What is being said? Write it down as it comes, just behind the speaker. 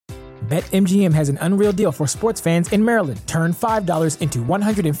BetMGM has an unreal deal for sports fans in Maryland. Turn $5 into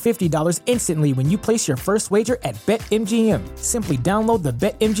 $150 instantly when you place your first wager at BetMGM. Simply download the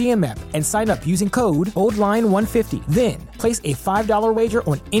BetMGM app and sign up using code OldLine150. Then, place a $5 wager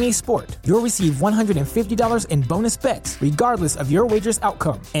on any sport. You'll receive $150 in bonus bets, regardless of your wager's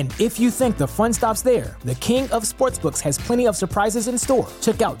outcome. And if you think the fun stops there, the king of sportsbooks has plenty of surprises in store.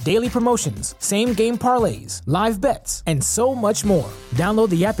 Check out daily promotions, same-game parlays, live bets, and so much more. Download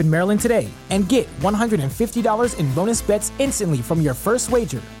the app in Maryland today and get $150 in bonus bets instantly from your first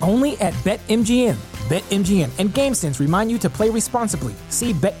wager. Only at BetMGM. BetMGM and GameSense remind you to play responsibly.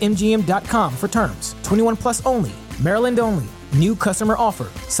 See BetMGM.com for terms. 21 plus only. Maryland only. New customer offer.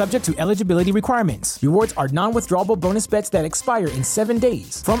 Subject to eligibility requirements. Rewards are non-withdrawable bonus bets that expire in 7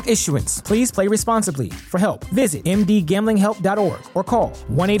 days. From issuance, please play responsibly. For help, visit mdgamblinghelp.org or call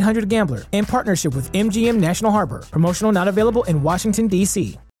 1-800-GAMBLER in partnership with MGM National Harbor. Promotional not available in Washington,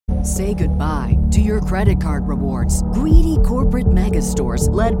 D.C. Say goodbye to your credit card rewards. Greedy corporate mega stores,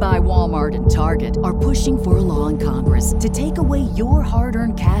 led by Walmart and Target, are pushing for a law in Congress to take away your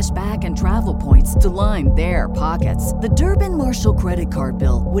hard-earned cash back and travel points to line their pockets. The Durbin-Marshall credit card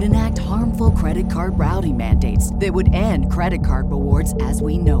bill would enact harmful credit card routing mandates that would end credit card rewards as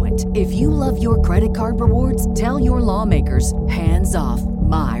we know it. If you love your credit card rewards, tell your lawmakers, hands off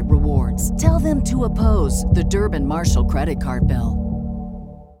my rewards. Tell them to oppose the Durbin-Marshall credit card bill.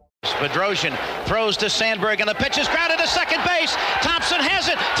 Bedrosian throws to Sandberg, and the pitch is grounded to second base. Thompson has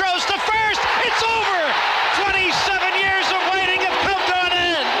it, throws to first. It's over. 27 years of waiting have come to an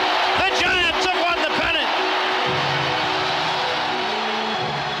end. The Giants have won the pennant.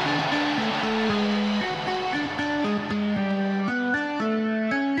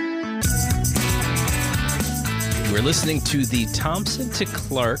 We're listening to the Thompson to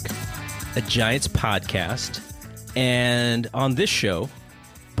Clark, a Giants podcast, and on this show,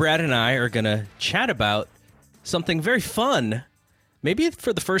 Brad and I are going to chat about something very fun, maybe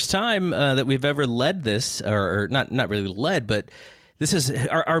for the first time that we've ever led this, or not really led, but this is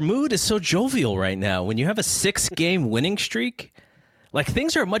our mood is so jovial right now. When you have a 6-game winning streak, like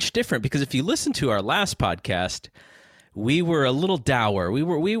things are much different, because if you listen to our last podcast, we were a little dour. We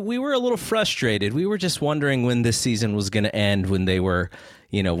were a little frustrated. We were just wondering when this season was going to end, when they were,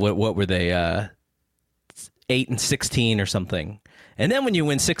 what were they, 8-16 or something. And then when you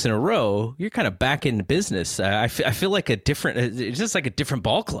win 6 in a row, you're kind of back in business. I feel like it's just like a different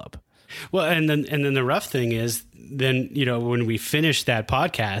ball club. Well, and then the rough thing is, then, when we finished that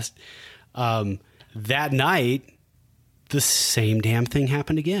podcast, that night, the same damn thing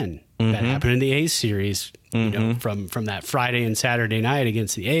happened again. Mm-hmm. That happened in the A's series, from that Friday and Saturday night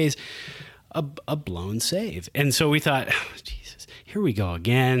against the A's, a blown save. And so we thought, oh, Jesus, here we go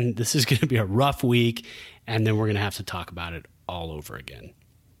again. This is going to be a rough week, and then we're going to have to talk about it all over again.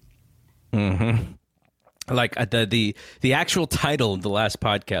 Mm-hmm. Like the actual title of the last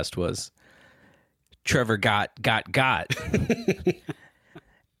podcast was Trevor got.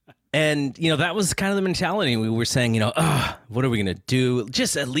 And, that was kind of the mentality. We were saying, what are we going to do?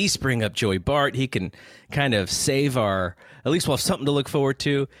 Just at least bring up Joey Bart. He can kind of save at least we'll have something to look forward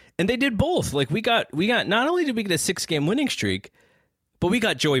to. And they did both. Like we got, not only did we get a 6-game winning streak, but we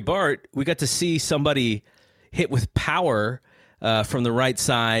got Joey Bart. We got to see somebody hit with power from the right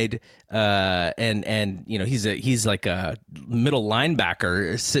side, and he's like a middle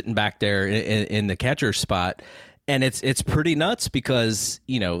linebacker sitting back there in the catcher spot, and it's pretty nuts because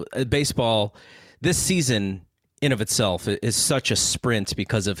baseball this season in of itself is such a sprint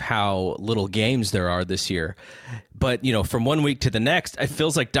because of how little games there are this year. But from one week to the next, it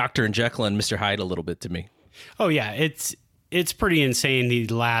feels like Dr. and Jekyll and Mr. Hyde a little bit to me. Oh yeah, it's pretty insane the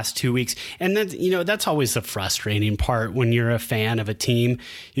last 2 weeks. And then, that's always the frustrating part when you're a fan of a team.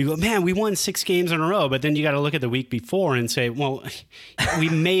 You go, man, we won 6 games in a row. But then you got to look at the week before and say, well, we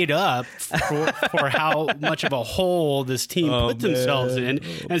made up for how much of a hole this team put themselves in.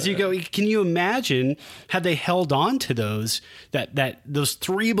 And so you go, can you imagine had they held on to those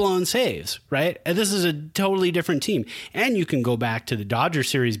 3 blown saves, right? And this is a totally different team. And you can go back to the Dodger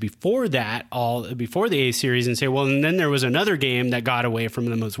series before that, before the A series, and say, well, and then there was another game that got away from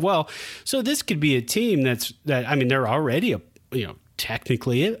them as well. So this could be a team they're already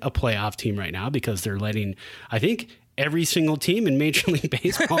technically a playoff team right now, because they're letting, I think, every single team in Major League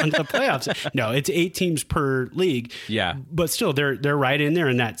Baseball into the playoffs. No, it's 8 teams per league. Yeah. But still, they're right in there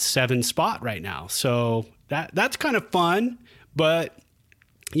in that 7 spot right now. So that's kind of fun. But,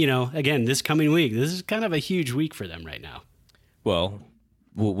 again, this coming week, this is kind of a huge week for them right now. Well,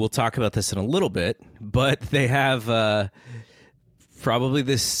 we'll talk about this in a little bit, but they have probably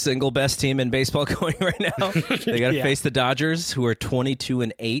the single best team in baseball going right now. They got to face the Dodgers, who are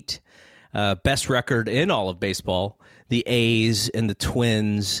 22-8, best record in all of baseball. The A's and the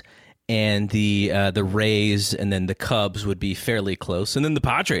Twins and the Rays and then the Cubs would be fairly close. And then the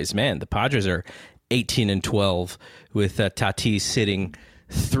Padres, man, the Padres are 18-12 with Tatis hitting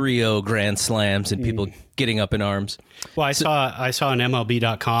 3-0 grand slams and people getting up in arms. Well, I saw an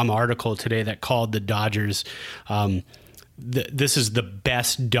MLB.com article today that called the Dodgers. This is the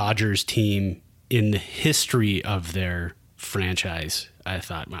best Dodgers team in the history of their franchise. I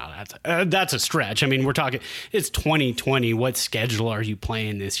thought, wow, that's a stretch. I mean, we're talking, it's 2020. What schedule are you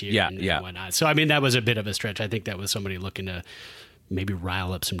playing this year? And whatnot. So, I mean, that was a bit of a stretch. I think that was somebody looking to maybe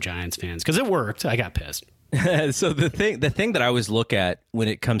rile up some Giants fans because it worked. I got pissed. So the thing that I always look at when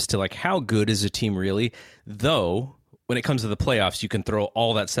it comes to like how good is a team really, though, when it comes to the playoffs, you can throw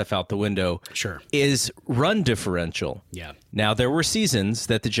all that stuff out the window. Sure. Is run differential. Yeah. Now, there were seasons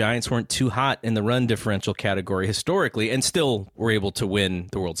that the Giants weren't too hot in the run differential category historically and still were able to win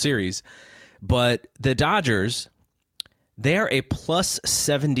the World Series. But the Dodgers, they are a plus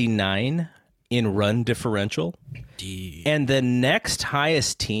 79 in run differential. And the next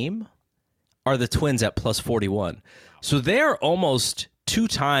highest team are the Twins at plus 41. So they're almost 2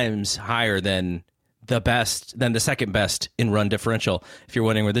 times higher than the second best in run differential. If you're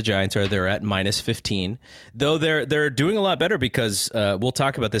wondering where the Giants are, they're at minus 15. Though they're doing a lot better because we'll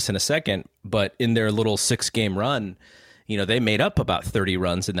talk about this in a second, but in their little 6-game run, they made up about 30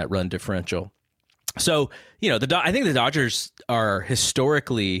 runs in that run differential. So, I think the Dodgers are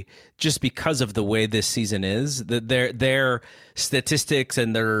historically, just because of the way this season is, that their statistics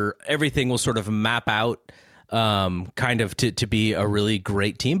and their everything will sort of map out kind of to be a really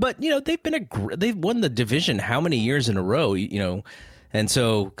great team. But, they've won the division how many years in a row, and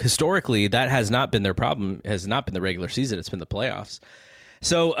so historically that has not been their problem, has not been the regular season. It's been the playoffs.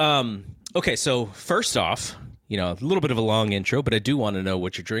 So, okay. So first off, a little bit of a long intro, but I do want to know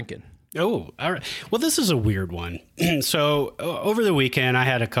what you're drinking. Oh, all right. Well, this is a weird one. So over the weekend, I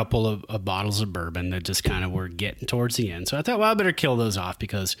had a couple of bottles of bourbon that just kind of were getting towards the end. So I thought, well, I better kill those off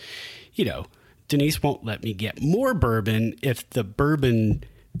because, Denise won't let me get more bourbon if the bourbon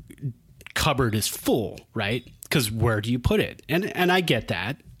cupboard is full, right? Because where do you put it? And I get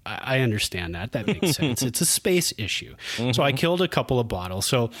that. I understand that. That makes sense. It's a space issue. Mm-hmm. So I killed a couple of bottles.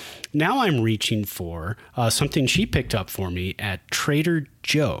 So now I'm reaching for something she picked up for me at Trader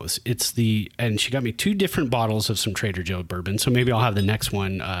Joe's. And she got me 2 different bottles of some Trader Joe bourbon. So maybe I'll have the next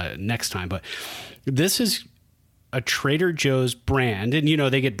one next time. But this is a Trader Joe's brand, and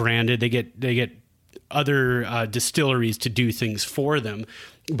they get branded. They get other distilleries to do things for them,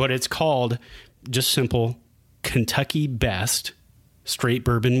 but it's called just simple Kentucky Best straight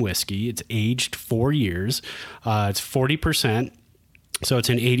bourbon whiskey. It's aged 4 years. It's 40%, so it's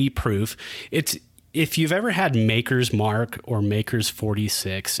an 80 proof. If you've ever had Maker's Mark or Maker's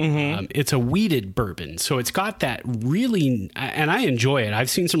 46, it's a wheated bourbon. So it's got that really, and I enjoy it. I've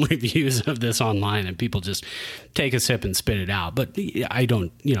seen some reviews of this online and people just take a sip and spit it out. But I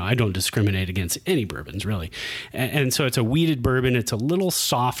don't discriminate against any bourbons really. And so it's a wheated bourbon. It's a little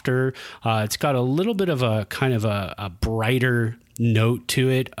softer. It's got a little bit of a kind of a brighter note to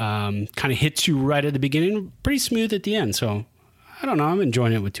it. Kind of hits you right at the beginning, pretty smooth at the end. So I don't know. I'm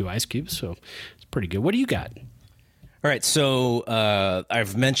enjoying it with 2 ice cubes. So pretty good. What do you got? All right, so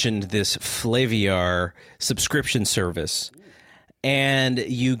I've mentioned this Flaviar subscription service, and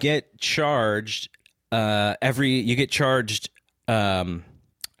you get charged I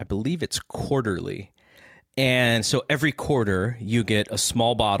believe it's quarterly, and so every quarter you get a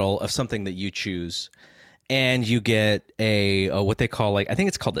small bottle of something that you choose. And you get a what they call, I think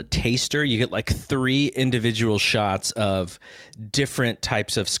it's called a taster. You get 3 individual shots of different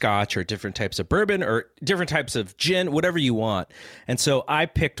types of scotch or different types of bourbon or different types of gin, whatever you want. And so I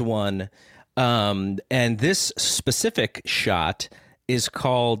picked one, and this specific shot is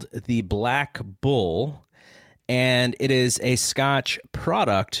called the Black Bull, and it is a Scotch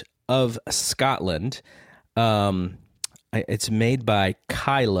product of Scotland. It's made by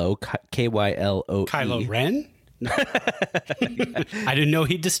Kylo, Kylo. Kylo Ren? No. I didn't know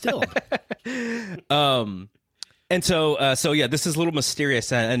he distilled. And so yeah, this is a little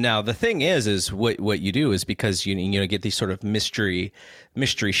mysterious. And now the thing is what you do is, because you get these sort of mystery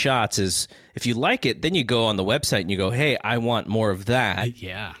shots, is if you like it, then you go on the website and you go, hey, I want more of that.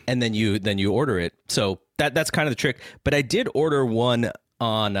 Yeah. And then you order it. So that's kind of the trick. But I did order one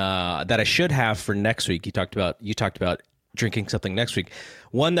on that I should have for next week. You talked about drinking something next week.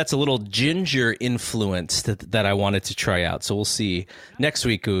 One that's a little ginger influenced that I wanted to try out. So we'll see next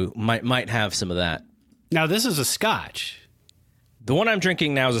week. Might have some of that. Now this is a Scotch. The one I'm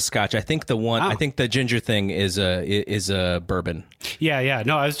drinking now is a Scotch. I think I think the ginger thing is a bourbon. Yeah.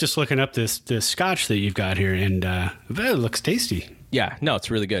 No, I was just looking up this Scotch that you've got here, and it looks tasty. Yeah, no,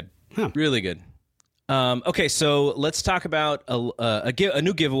 it's really good. Really good. Okay, so let's talk about a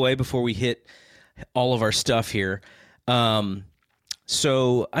new giveaway before we hit all of our stuff here.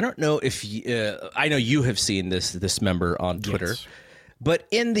 So I don't know if I know you have seen this member on Twitter. Yes. But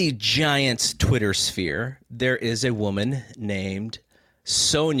in the Giants Twitter sphere, there is a woman named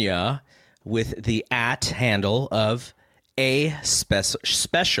Sonia with the @ handle of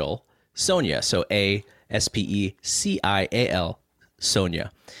special Sonia. So ASPECIAL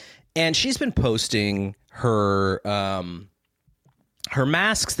Sonia. And she's been posting her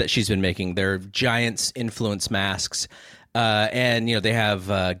masks that she's been making. They're Giants influence masks. And, they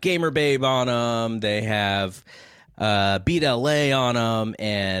have Gamer Babe on them. They have Beat LA on them,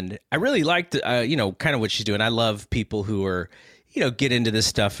 and I really liked, kind of what she's doing. I love people who are, get into this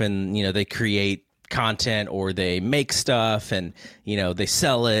stuff and, they create content or they make stuff and, they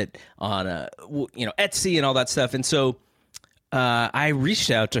sell it on, Etsy and all that stuff. And so I reached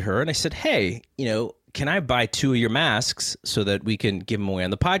out to her and I said, hey, can I buy 2 of your masks so that we can give them away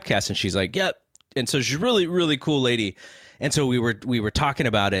on the podcast? And she's like, yep. And so she's really, really cool lady. And so we were talking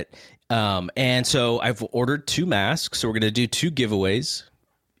about it. And so I've ordered 2 masks. So we're going to do 2 giveaways.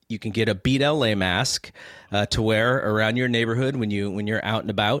 You can get a Beat LA mask to wear around your neighborhood when you're out and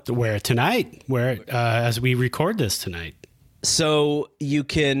about. To wear it tonight. As we record this tonight. So you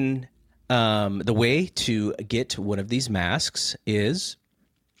can. The way to get one of these masks is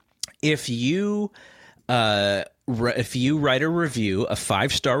if you write a review, a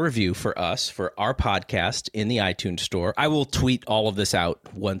 5-star review for us, for our podcast in the iTunes store. I will tweet all of this out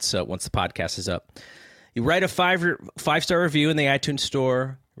once the podcast is up. You write a 5-star review in the iTunes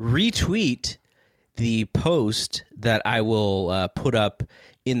store, retweet the post that I will put up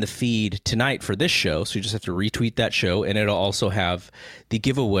in the feed tonight for this show. So you just have to retweet that show, and it'll also have the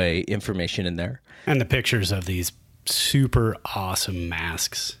giveaway information in there. And the pictures of these super awesome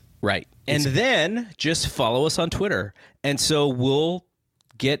masks. Right. And then just follow us on Twitter. And so we'll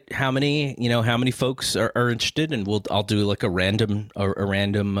get how many folks are interested, and I'll do like a random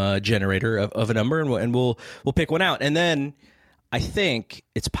generator of a number, and we'll pick one out. And then I think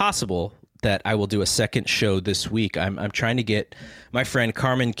it's possible that I will do a second show this week. I'm trying to get my friend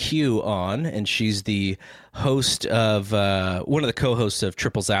Carmen Q on, and she's the host of one of the co-hosts of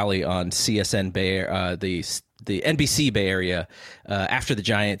Triples Alley on CSN Bay, the NBC Bay Area after the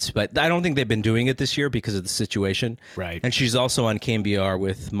Giants, but I don't think they've been doing it this year because of the situation. Right. And she's also on KMBR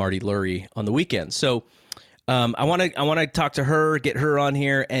with Marty Lurie on the weekends. So I want to talk to her, get her on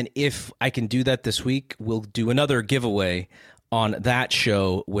here, and if I can do that this week, we'll do another giveaway on that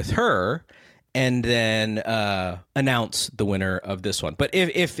show with her, and then announce the winner of this one. But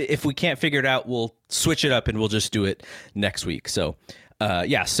if we can't figure it out, we'll switch it up and we'll just do it next week. So.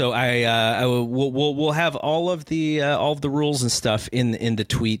 So we'll have all of the rules and stuff in the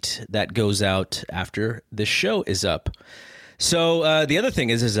tweet that goes out after this show is up. So the other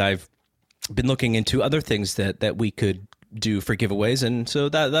thing is I've been looking into other things that we could do for giveaways, and so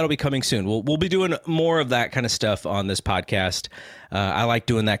that'll be coming soon. We'll be doing more of that kind of stuff on this podcast. I like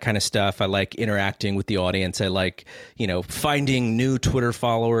doing that kind of stuff. I like interacting with the audience. I like finding new Twitter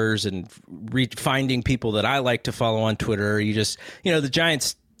followers and finding people that I like to follow on Twitter. You just the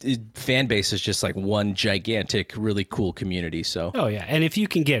Giants fan base is just like one gigantic, really cool community. So and if you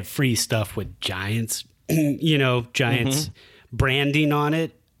can get free stuff with Giants, Giants branding on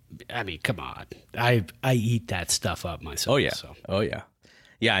it. I mean, come on. I eat that stuff up myself. Oh yeah. So. Oh yeah.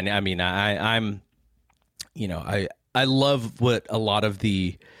 Yeah. I mean, I'm I love what a lot of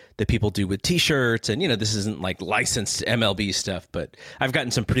the people do with T-shirts, and this isn't like licensed MLB stuff, but I've gotten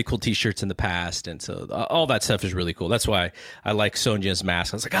some pretty cool T-shirts in the past, and so all that stuff is really cool. That's why I like Sonia's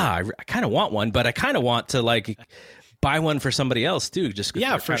mask. I was like, I kind of want one, but I kind of want to like buy one for somebody else too. Just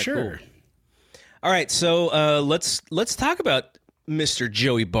for sure. Cool. All right, so let's talk about Mr.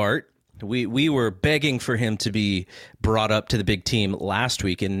 Joey Bart. We were begging for him to be brought up to the big team last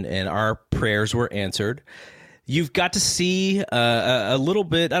week, and our prayers were answered. You've got to see a little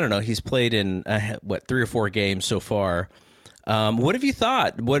bit. I don't know. He's played in 3 or 4 games so far. What have you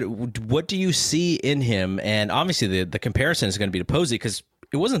thought? What do you see in him? And obviously the comparison is going to be to Posey, because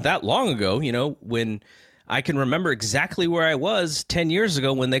it wasn't that long ago, when I can remember exactly where I was 10 years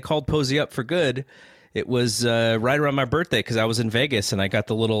ago when they called Posey up for good. It was right around my birthday, because I was in Vegas and I got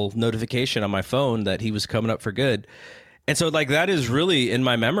the little notification on my phone that he was coming up for good. And so like that is really in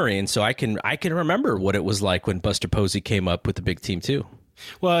my memory. And so I can remember what it was like when Buster Posey came up with the big team too.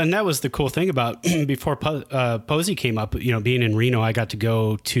 Well, and that was the cool thing about before Posey came up, being in Reno, I got to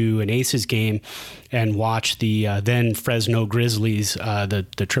go to an Aces game and watch the then Fresno Grizzlies, the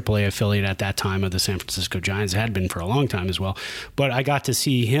AAA affiliate at that time of the San Francisco Giants. It had been for a long time as well. But I got to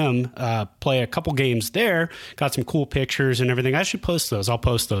see him play a couple games there, got some cool pictures and everything. I should post those. I'll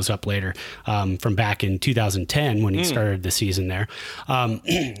post those up later from back in 2010 when he started the season there.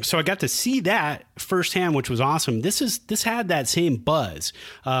 So I got to see that firsthand, which was awesome. This had that same buzz.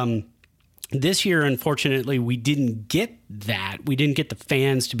 This year, unfortunately, we didn't get that. We didn't get the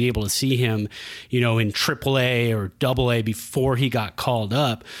fans to be able to see him, in AAA or AA before he got called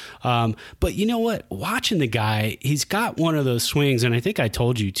up. But you know what? Watching the guy, he's got one of those swings, and I think I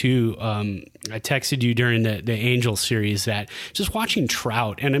told you too. I texted you during the Angels series that just watching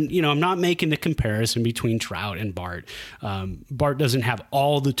Trout, and I'm not making the comparison between Trout and Bart. Bart doesn't have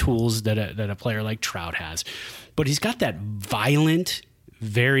all the tools that a player like Trout has, but he's got that violent,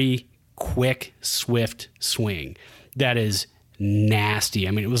 very quick, swift swing that is nasty.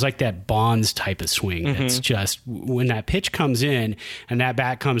 I mean, it was like that Bonds type of swing. It's just when that pitch comes in and that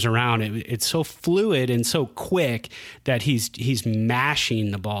bat comes around, it's so fluid and so quick that he's mashing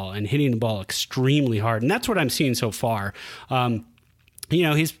the ball and hitting the ball extremely hard. And that's what I'm seeing so far.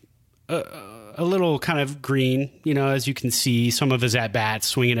 He's a little kind of green, as you can see, some of his at-bats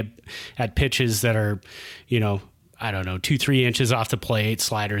swinging at pitches that are, 2-3 inches off the plate,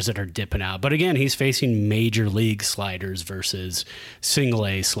 sliders that are dipping out. But again, he's facing major league sliders versus single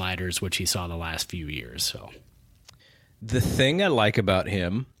A sliders, which he saw the last few years. So the thing I like about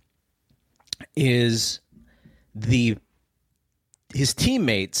him is his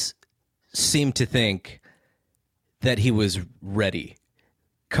teammates seem to think that he was ready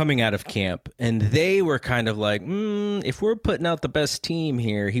coming out of camp, and they were kind of like, if we're putting out the best team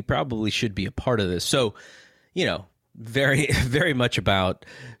here, he probably should be a part of this. So, very, very much about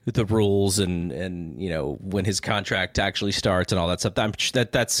the rules and when his contract actually starts and all that stuff.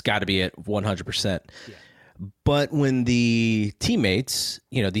 That's got to be at 100%. Yeah. But when the teammates,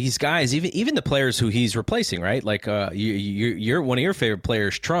 these guys, even the players who he's replacing, right? Like you're one of your favorite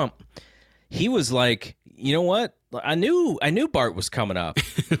players, Trump. He was like, you know what? I knew Bart was coming up,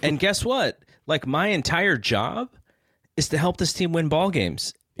 and guess what? Like, my entire job is to help this team win ball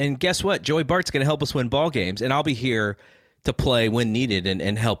games. And guess what? Joey Bart's going to help us win ball games, and I'll be here to play when needed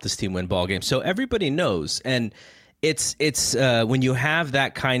and help this team win ball games. So everybody knows, and it's when you have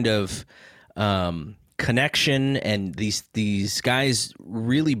that kind of connection, and these guys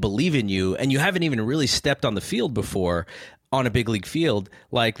really believe in you, and you haven't even really stepped on the field before on a big league field,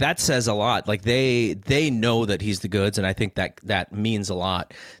 like, that says a lot. Like, they know that he's the goods, and I think that means a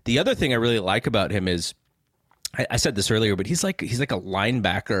lot. The other thing I really like about him is, I said this earlier, but he's like a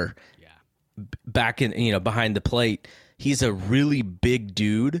linebacker, back in behind the plate. He's a really big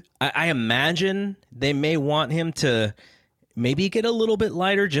dude. I imagine they may want him to maybe get a little bit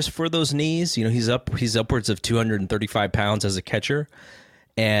lighter just for those knees. He's upwards of 235 pounds as a catcher,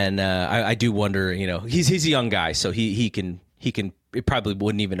 and I do wonder. He's a young guy, so he can. It probably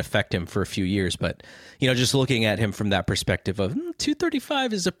wouldn't even affect him for a few years, but just looking at him from that perspective of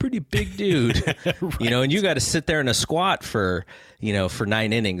 235 is a pretty big dude, right. And you got to sit there in a squat for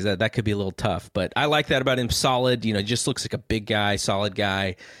 9 innings. That could be a little tough, but I like that about him. Solid, just looks like a big guy, solid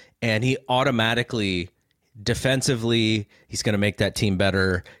guy, and he automatically defensively, he's going to make that team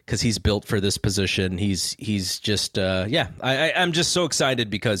better because he's built for this position. He's just I'm just so excited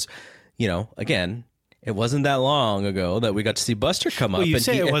because again, it wasn't that long ago that we got to see Buster come up, and it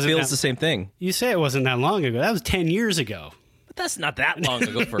feels the same thing. You say it wasn't that long ago. That was 10 years ago. But that's not that long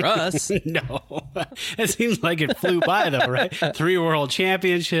ago for us. No. It seems like it flew by, though, right? 3 world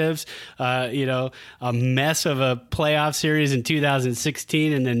championships, a mess of a playoff series in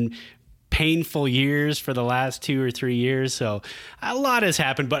 2016, and then painful years for the last 2 or 3 years. So a lot has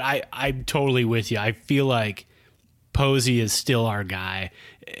happened, but I'm totally with you. I feel like Posey is still our guy.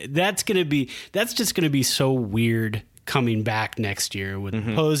 That's just going to be so weird coming back next year with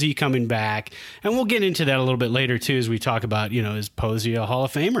Posey coming back. And we'll get into that a little bit later too, as we talk about, is Posey a Hall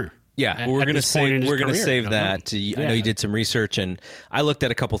of Famer? Yeah, we're going to save that. I know you did some research, and I looked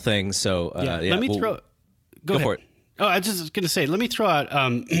at a couple things. So let me go for it. Oh, I was just going to say, let me throw out.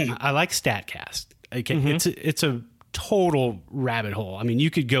 I like Statcast. Okay, it's a total rabbit hole. I mean,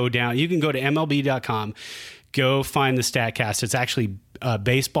 you can go to MLB.com. Go find the Statcast. It's actually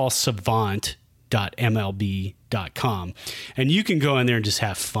baseballsavant.mlb.com. And you can go in there and just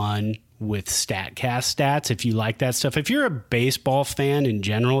have fun with Statcast stats if you like that stuff. If you're a baseball fan in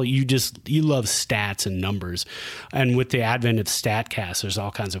general, you love stats and numbers. And with the advent of Statcast, there's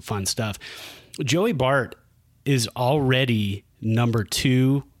all kinds of fun stuff. Joey Bart is already number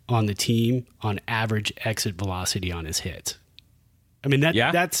 2 on the team on average exit velocity on his hits. I mean,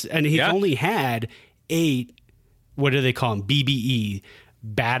 that's, and he's only had 8, what do they call them? BBE,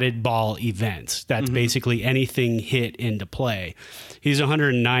 batted ball events. That's basically anything hit into play. He's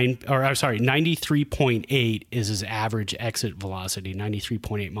 93.8 is his average exit velocity,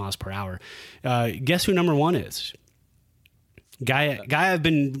 93.8 miles per hour. Guess who number 1 is? Guy I've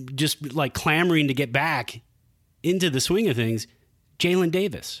been just like clamoring to get back into the swing of things. Jalen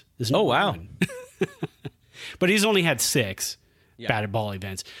Davis is number 1. But he's only had 6 batted ball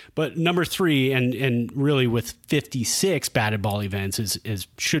events. But number 3, and really with 56 batted ball events, is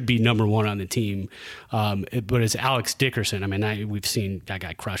should be number 1 on the team. But it's Alex Dickerson. I mean, we've seen that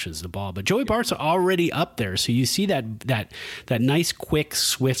guy crushes the ball. But Joey Bart's already up there, so you see that nice, quick,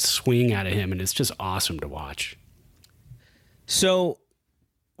 swift swing out of him, and it's just awesome to watch. So,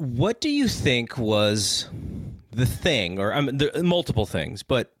 what do you think was the thing, or I mean, there are multiple things,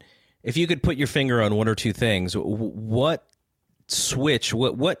 but if you could put your finger on 1 or 2 things, what switch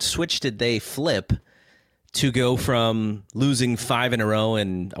did they flip to go from losing 5 in a row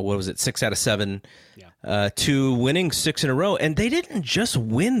and 6 out of 7 to winning 6 in a row? And they didn't just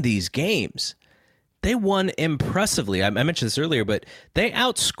win these games. They won impressively. I mentioned this earlier, but they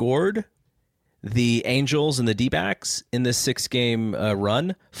outscored the Angels and the D-backs in this 6-game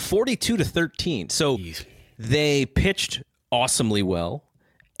run 42-13. So they pitched awesomely well,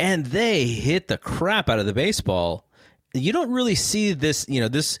 and they hit the crap out of the baseball. You don't really see this,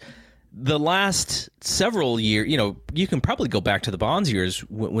 the last several years, you can probably go back to the Bonds years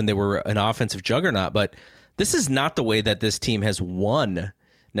when they were an offensive juggernaut, but this is not the way that this team has won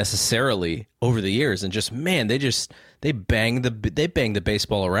necessarily over the years. And just, man, they bang the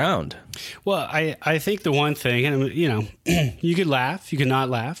baseball around. Well, I think the one thing, and you could laugh, you could not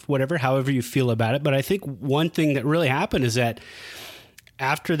laugh, whatever, however you feel about it. But I think one thing that really happened is that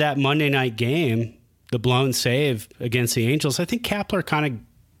after that Monday night game, the blown save against the Angels, I think Kapler kind of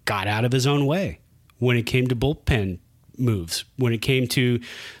got out of his own way when it came to bullpen moves, when it came to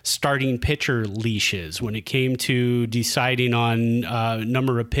starting pitcher leashes, when it came to deciding on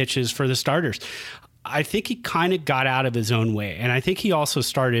number of pitches for the starters. I think he kind of got out of his own way. And I think he also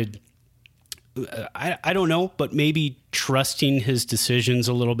started, I don't know, but maybe trusting his decisions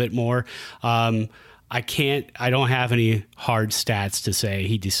a little bit more. I don't have any hard stats to say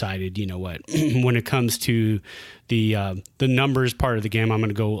he decided, you know what, when it comes to the numbers part of the game, I'm going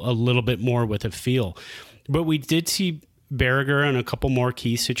to go a little bit more with a feel. But we did see Berriger in a couple more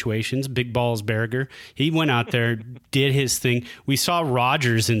key situations. Big balls Berriger. He went out there, did his thing. We saw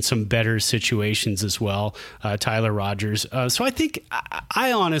Rogers in some better situations as well, Tyler Rogers. So I think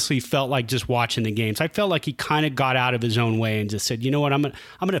I honestly felt like just watching the games, I felt like he kind of got out of his own way and just said, you know what, I'm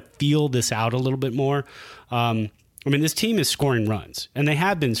gonna feel this out a little bit more. I mean, this team is scoring runs, and they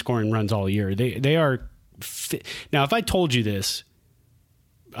have been scoring runs all year. They are now. If I told you this,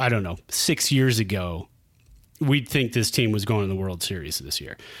 I don't know, 6 years ago, we'd think this team was going to the World Series this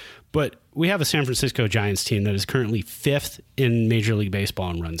year. But we have a San Francisco Giants team that is currently 5th in Major League Baseball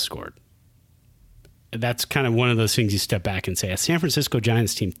in runs scored. That's kind of one of those things you step back and say, a San Francisco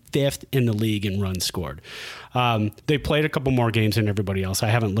Giants team 5th in the league in runs scored. They played a couple more games than everybody else. I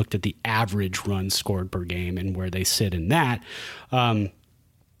haven't looked at the average runs scored per game and where they sit in that.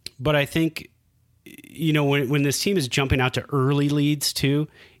 But I think, when this team is jumping out to early leads too,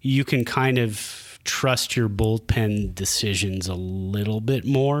 you can kind of trust your bullpen decisions a little bit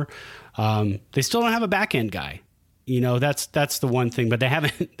more. They still don't have a back end guy. That's the one thing, but they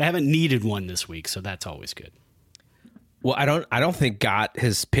haven't needed one this week, so that's always good. Well, I don't think Gott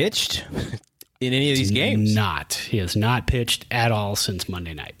has pitched in any of these games. He has not pitched at all since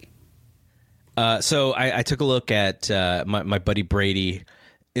Monday night. So I took a look at my buddy Brady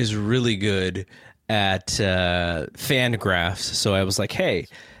is really good at Fangraphs. So I was like, hey,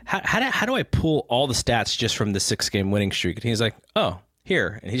 how do I pull all the stats just from the 6-game winning streak? And he's like, oh,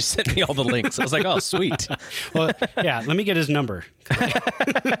 here. And he just sent me all the links. I was like, oh, sweet. Well, yeah, let me get his number.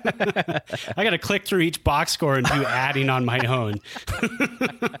 I got to click through each box score and do adding on my own,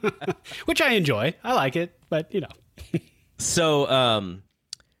 which I enjoy. I like it, but So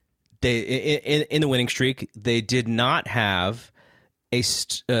they in the winning streak, they did not have a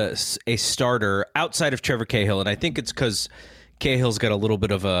starter outside of Trevor Cahill. And I think it's because Cahill's got a little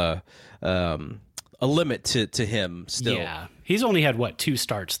bit of a limit to him still. Yeah, he's only had 2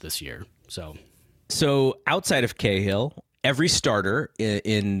 starts this year. So outside of Cahill, every starter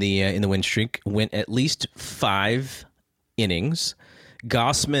in the win streak went at least 5 innings.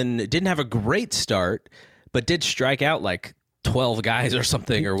 Gossman didn't have a great start, but did strike out like 12 guys or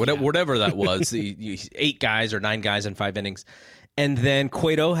something, or whatever that was. 8 guys or 9 guys in 5 innings. And then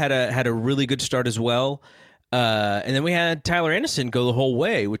Cueto had a really good start as well. And then we had Tyler Anderson go the whole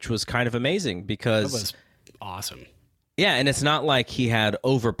way, which was kind of amazing because... That was awesome. Yeah, and it's not like he had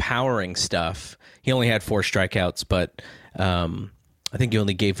overpowering stuff. He only had 4 strikeouts, but I think he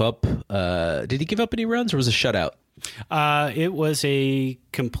only gave up... did he give up any runs, or was it a shutout? It was a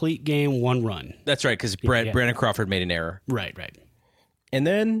complete game, 1 run. That's right, because Brandon Crawford made an error. Right. And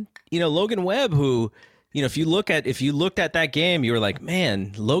then, Logan Webb, who... if you looked at that game, you were like,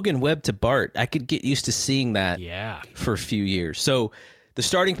 man, Logan Webb to Bart. I could get used to seeing that for a few years. So the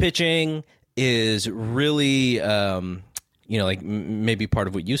starting pitching is really, like maybe part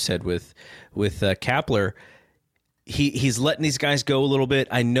of what you said with Kapler. He's letting these guys go a little bit.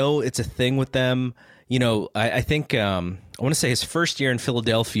 I know it's a thing with them. I think I want to say his first year in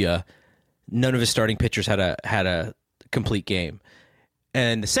Philadelphia, none of his starting pitchers had a complete game.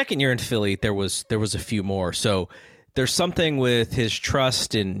 And the second year in Philly, there was a few more. So there's something with his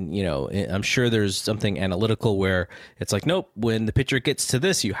trust, and I'm sure there's something analytical where it's like, nope, when the pitcher gets to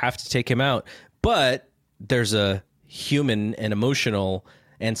this, you have to take him out. But there's a human and emotional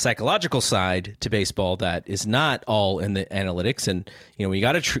and psychological side to baseball that is not all in the analytics. And when you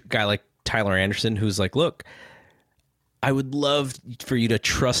got a guy like Tyler Anderson who's like, look, I would love for you to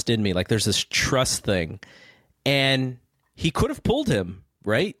trust in me. Like, there's this trust thing, and he could have pulled him,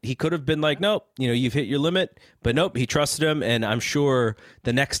 right? He could have been like, nope, you've hit your limit, but nope, he trusted him. And I'm sure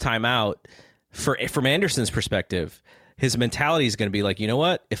the next time out, from Anderson's perspective, his mentality is going to be like, you know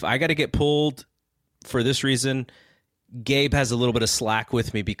what? If I got to get pulled for this reason, Gabe has a little bit of slack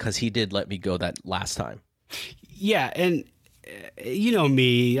with me because he did let me go that last time. Yeah, and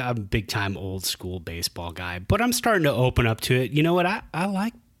me, I'm a big-time old-school baseball guy, but I'm starting to open up to it. You know what? I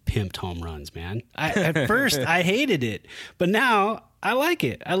like pimped home runs, man. At first, I hated it, but now I like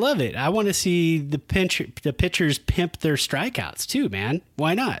it. I love it. I want to see the pitchers pimp their strikeouts too, man.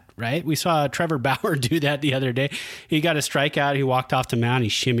 Why not, right? We saw Trevor Bauer do that the other day. He got a strikeout. He walked off the mound. He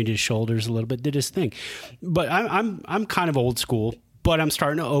shimmied his shoulders a little bit, did his thing. But I'm kind of old school, but I'm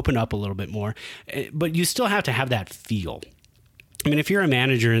starting to open up a little bit more. But you still have to have that feel. I mean, if you're a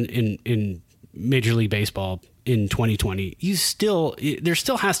manager in Major League Baseball in 2020, there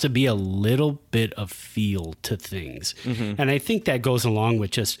still has to be a little bit of feel to things. Mm-hmm. And I think that goes along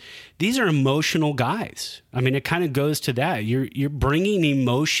with just, these are emotional guys. I mean, it kind of goes to that. You're bringing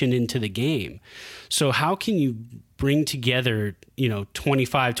emotion into the game. So how can you bring together,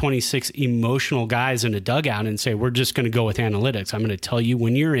 25, 26 emotional guys in a dugout and say, we're just going to go with analytics. I'm going to tell you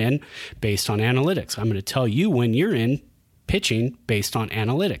when you're in based on analytics. I'm going to tell you when you're in pitching based on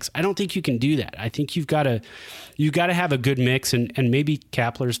analytics. I don't think you can do that. I think you've got to have a good mix, and maybe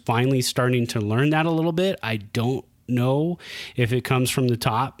Kapler's finally starting to learn that a little bit. I don't know if it comes from the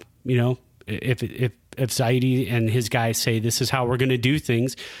top, if Zaidi and his guys say this is how we're going to do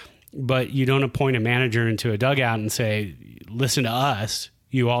things, but you don't appoint a manager into a dugout and say, listen to us.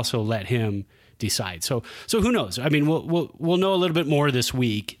 You also let him decide. So who knows? I mean, we'll know a little bit more this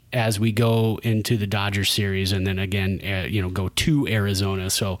week as we go into the Dodgers series, and then again, go to Arizona.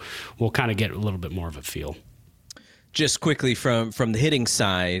 So we'll kind of get a little bit more of a feel. Just quickly from the hitting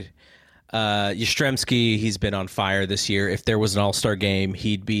side, Yastrzemski, he's been on fire this year. If there was an All-Star game,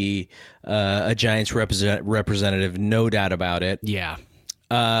 he'd be a Giants representative, no doubt about it. Yeah.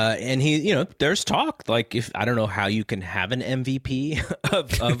 And he, there's talk, like, if I don't know how you can have an MVP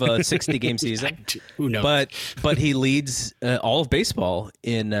of a 60-game season. Who knows? But he leads all of baseball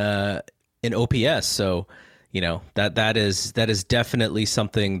in OPS. So, that is definitely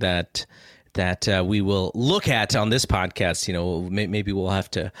something that we will look at on this podcast. Maybe we'll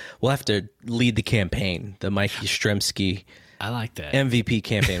have to lead the campaign, the Mike Yastrzemski. I like that MVP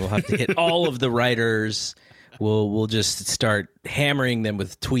campaign. We'll have to hit all of the writers. We'll just start hammering them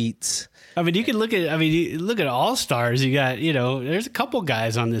with tweets. I mean, you can look at All-Stars. You got, there's a couple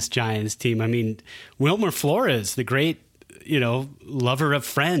guys on this Giants team. I mean, Wilmer Flores, the great, lover of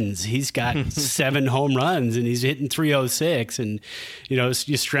friends. He's got 7 home runs and he's hitting 306. And,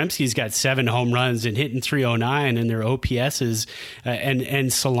 Yastrzemski's got 7 home runs and hitting 309, and their OPSs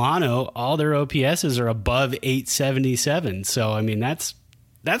and Solano, all their OPSs are above 877. So, I mean, that's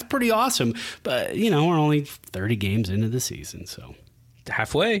pretty awesome. But, we're only 30 games into the season, so.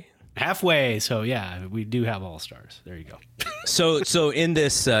 Halfway. So, yeah, we do have All-Stars. There you go. So in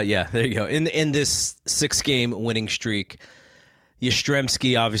this, there you go. In this 6-game winning streak,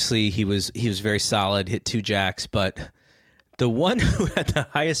 Yastrzemski, obviously, he was very solid, hit 2 jacks, but the one who had the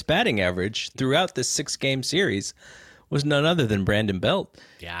highest batting average throughout this 6-game series was none other than Brandon Belt.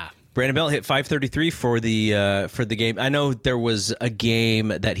 Yeah. Brandon Belt hit .533 for the game. I know there was a game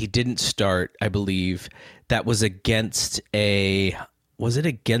that he didn't start, I believe, that was against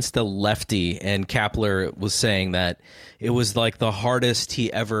against the lefty? And Kapler was saying that it was like the hardest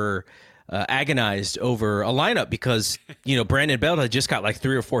he ever agonized over a lineup because, Brandon Belt had just got like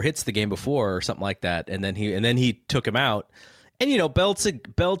 3 or 4 hits the game before or something like that. And then he took him out. And,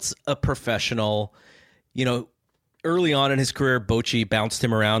 Belt's a professional. Early on in his career, Bochy bounced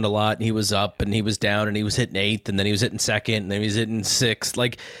him around a lot. And he was up and he was down and he was hitting 8th and then he was hitting 2nd and then he was hitting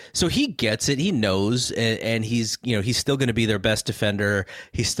 6th. So he gets it. He knows, and he's still going to be their best defender.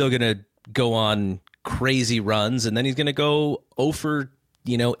 He's still going to go on crazy runs, and then he's going to go 0 for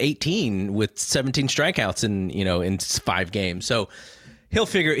 18 with 17 strikeouts in 5 games. So he'll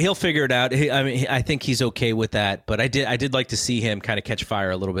figure it out. I think he's okay with that. But I did like to see him kind of catch fire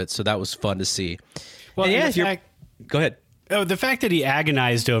a little bit. So that was fun to see. Well, go ahead. Oh, the fact that he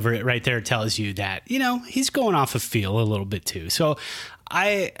agonized over it right there tells you that, he's going off of feel a little bit too. So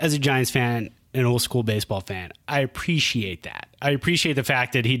I, as a Giants fan, an old school baseball fan, I appreciate that. I appreciate the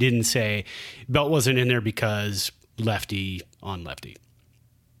fact that he didn't say Belt wasn't in there because lefty on lefty.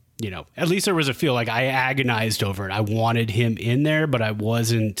 At least there was a feel like I agonized over it. I wanted him in there, but I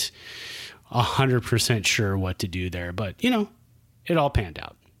wasn't 100% sure what to do there. But, it all panned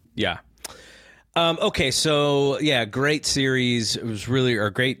out. Yeah. Okay, so great series. It was really a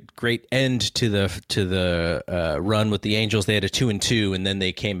great end to the run with the Angels. They had a 2-2, and then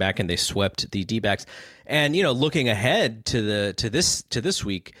they came back and they swept the D-backs. And looking ahead to this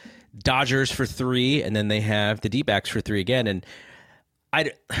week, Dodgers for 3, and then they have the D-backs for 3 again. And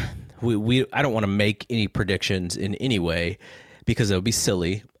I don't want to make any predictions in any way because it would be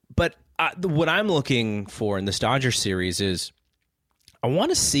silly. But what I'm looking for in this Dodgers series is I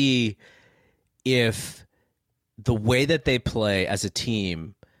want to see if the way that they play as a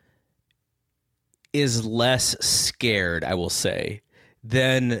team is less scared, I will say,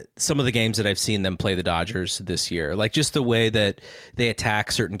 than some of the games that I've seen them play the Dodgers this year. Like just the way that they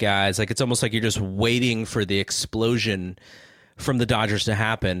attack certain guys. Like it's almost like you're just waiting for the explosion from the Dodgers to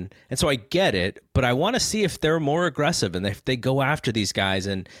happen. And so I get it, but I want to see if they're more aggressive and if they go after these guys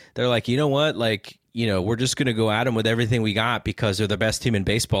and they're like, you know what, we're just going to go at them with everything we got because they're the best team in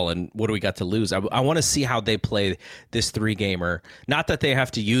baseball. And what do we got to lose? I want to see how they play this 3-gamer. Not that they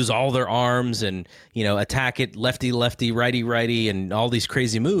have to use all their arms and, attack it lefty, lefty, righty, righty, and all these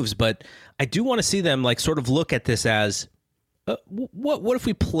crazy moves. But I do want to see them sort of look at this as, what if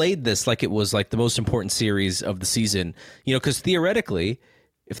we played this like it was like the most important series of the season? Because theoretically,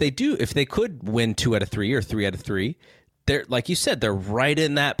 if they could win 2 out of 3 or 3 out of 3, they're, like you said, they're right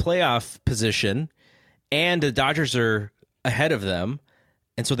in that playoff position, and the Dodgers are ahead of them,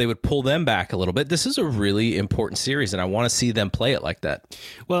 and so they would pull them back a little bit. This is a really important series, and I want to see them play it like that.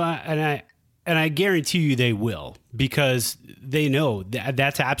 Well, and I guarantee you they will, because they know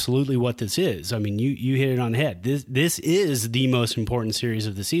that's absolutely what this is. I mean, you hit it on the head. This is the most important series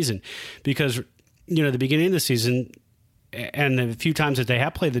of the season because, the beginning of the season and the few times that they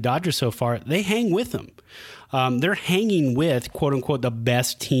have played the Dodgers so far, they hang with them. They're hanging with, quote unquote, the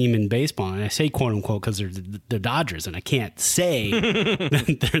best team in baseball. And I say quote unquote because they're the Dodgers, and I can't say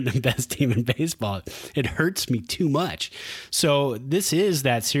that they're the best team in baseball. It hurts me too much. So this is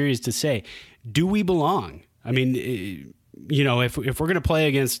that series to say, do we belong? I mean, if we're going to play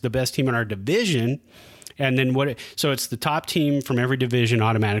against the best team in our division, and then so it's the top team from every division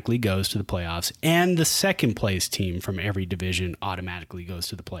automatically goes to the playoffs, and the second place team from every division automatically goes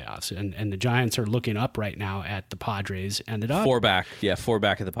to the playoffs. And the Giants are looking up right now at the Padres and the Dodgers. 4 back. Yeah, 4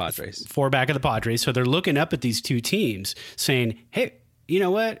 back of the Padres. 4 back of the Padres. So they're looking up at these two teams saying, hey, you know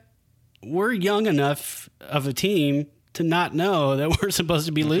what? We're young enough of a team to not know that we're supposed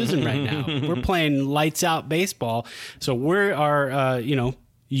to be losing right now. We're playing lights out baseball. So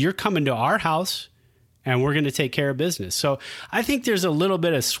you're coming to our house and we're going to take care of business. So I think there's a little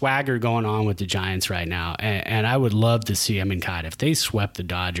bit of swagger going on with the Giants right now. And I would love to see, God, if they swept the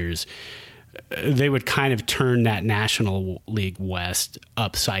Dodgers, they would kind of turn that National League West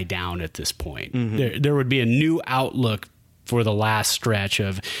upside down at this point. Mm-hmm. There would be a new outlook for the last stretch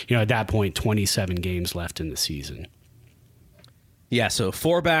of, at that point, 27 games left in the season. Yeah, so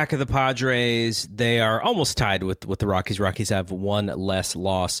 4 back of the Padres. They are almost tied with the Rockies. Rockies have 1 less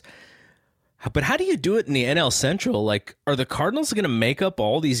loss. But how do you do it in the NL Central? Like, are the Cardinals going to make up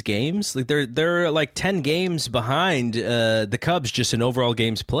all these games? Like, they're like 10 games behind the Cubs just in overall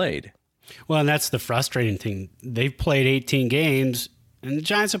games played. Well, and that's the frustrating thing. They've played 18 games, and the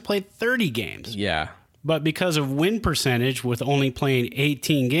Giants have played 30 games. Yeah. But because of win percentage, with only playing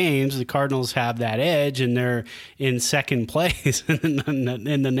 18 games, the Cardinals have that edge, and they're in second place in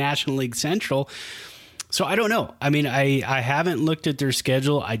the National League Central. So I don't know. I mean, I haven't looked at their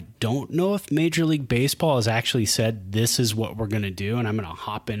schedule. I don't know if Major League Baseball has actually said this is what we're going to do, and I'm going to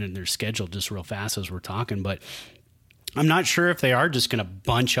hop in their schedule just real fast as we're talking. But I'm not sure if they are just going to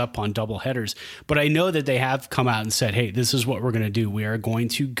bunch up on doubleheaders. But I know that they have come out and said, hey, this is what we're going to do. We are going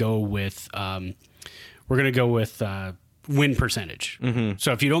to go with win percentage. Mm-hmm.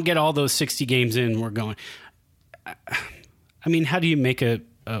 So if you don't get all those 60 games in, we're going. I mean, how do you make a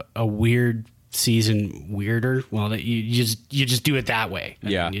weird season weirder? Well, you just do it that way.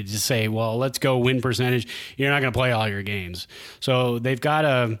 Yeah. You just say, well, let's go win percentage. You're not going to play all your games. So they've got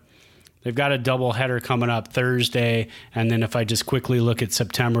a doubleheader coming up Thursday, and then if I just quickly look at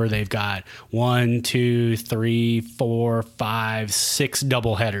September, they've got 1, 2, 3, 4, 5, 6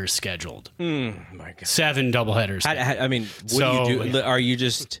 doubleheaders scheduled. My God. 7 doubleheaders. I mean, what do you do? Are you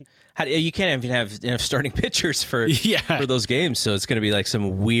just? You can't even have enough starting pitchers for those games, so it's going to be like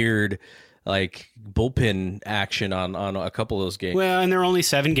some weird, like bullpen action on a couple of those games. Well, and they're only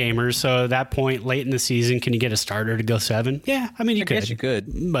 7 gamers, so at that point late in the season, can you get a starter to go 7? Yeah, I mean, I guess you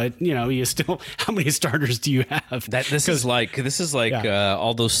could, but you still, how many starters do you have? This is like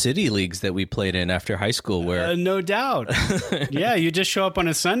all those city leagues that we played in after high school, where no doubt, yeah, you just show up on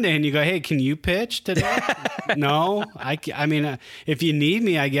a Sunday and you go, hey, can you pitch today? No, I mean, if you need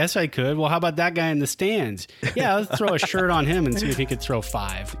me, I guess I could. Well, how about that guy in the stands? Yeah, let's throw a shirt on him and see if he could throw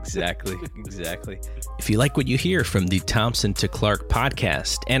 5. Exactly. If you like what you hear from the Thompson to Clark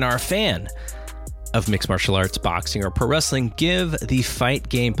podcast and are a fan of mixed martial arts, boxing, or pro wrestling, give the Fight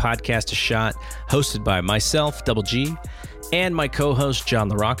Game podcast a shot. Hosted by myself, Double G, and my co-host, John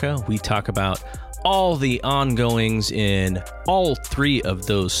LaRocca. We talk about all the ongoings in all 3 of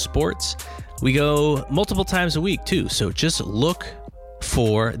those sports. We go multiple times a week, too, so just look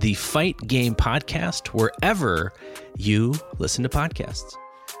for the Fight Game podcast wherever you listen to podcasts.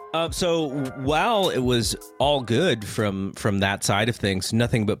 So while it was all good from that side of things,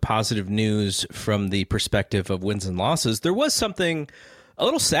 nothing but positive news from the perspective of wins and losses, there was something a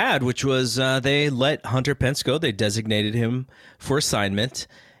little sad, which was they let Hunter Pence go. They designated him for assignment.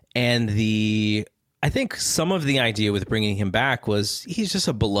 And I think some of the idea with bringing him back was he's just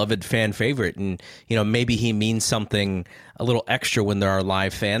a beloved fan favorite. And, maybe he means something a little extra when there are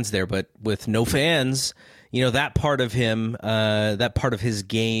live fans there. But with no fans, that part of him, that part of his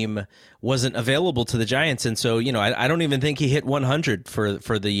game wasn't available to the Giants. And so, I don't even think he hit 100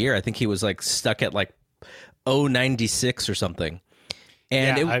 for the year. I think he was like stuck at like 096 or something.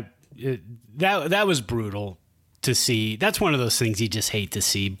 And that was brutal to see. That's one of those things you just hate to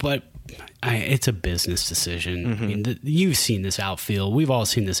see, but it's a business decision. Mm-hmm. I mean, you've seen this outfield. We've all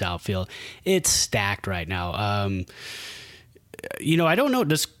seen this outfield. It's stacked right now. I don't know.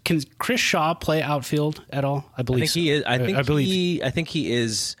 Can Chris Shaw play outfield at all? I believe he is. I think he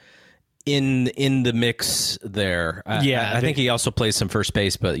is in the mix there. I think he also plays some first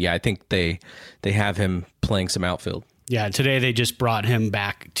base, but I think they have him playing some outfield. Yeah, today they just brought him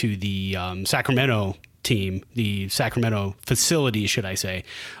back to the Sacramento team, the Sacramento facility, should I say.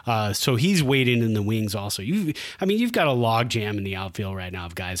 So he's waiting in the wings also. You've got a log jam in the outfield right now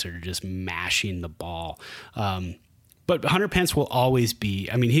of guys that are just mashing the ball. But Hunter Pence will always be,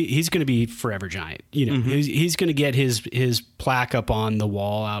 he's going to be forever Giant. Mm-hmm. He's going to get his plaque up on the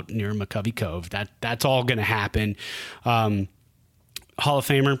wall out near McCovey Cove. That's all going to happen. Hall of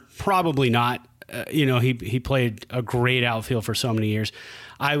Famer? Probably not. He played a great outfield for so many years.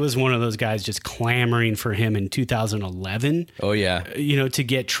 I was one of those guys just clamoring for him in 2011. Oh, yeah. To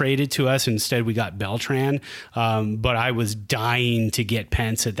get traded to us. Instead, we got Beltran. But I was dying to get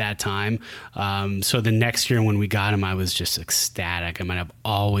Pence at that time. So the next year when we got him, I was just ecstatic. I've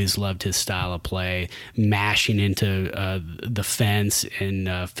always loved his style of play, mashing into the fence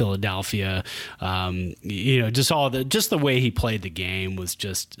in Philadelphia. Just the way he played the game was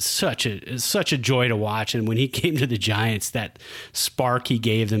just such a joy to watch. And when he came to the Giants, that spark he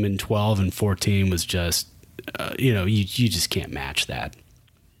gave them in 12 and 14 was just, you just can't match that.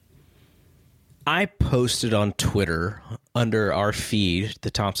 I posted on Twitter under our feed,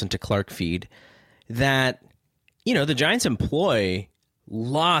 the Thompson to Clark feed, that, the Giants employ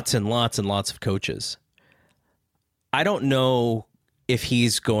lots and lots and lots of coaches. I don't know if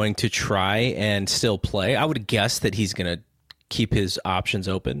he's going to try and still play. I would guess that he's going to keep his options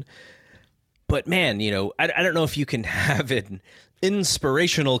open. But man, I don't know if you can have an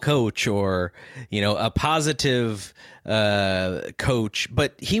inspirational coach or, a positive coach,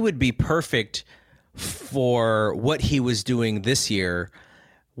 but he would be perfect for what he was doing this year,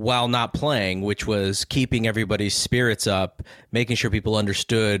 while not playing, which was keeping everybody's spirits up, making sure people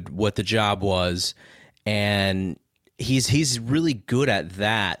understood what the job was. And he's really good at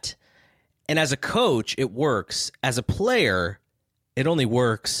that. And as a coach, it works. As a player, it only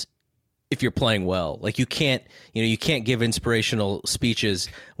works if you're playing well. Like you can't give inspirational speeches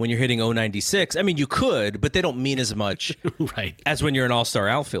when you're hitting 096. I mean, you could, but they don't mean as much right. as when you're an all-star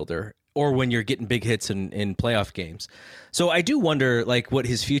outfielder or when you're getting big hits in playoff games. So I do wonder like what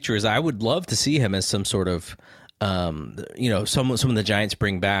his future is. I would love to see him as some sort of, some of the Giants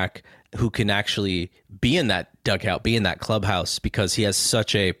bring back who can actually be in that dugout, be in that clubhouse, because he has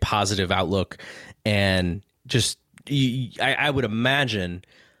such a positive outlook. And just, I would imagine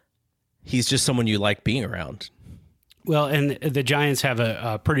he's just someone you like being around. Well, and the Giants have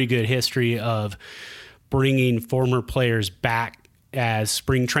a pretty good history of bringing former players back as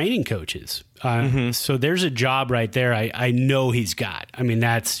spring training coaches. So there's a job right there I know he's got. I mean,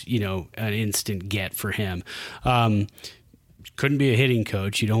 that's, an instant get for him. Couldn't be a hitting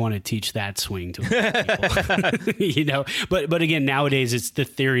coach. You don't want to teach that swing to people, But again, nowadays it's the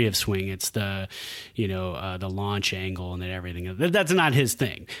theory of swing. It's the launch angle and everything. That's not his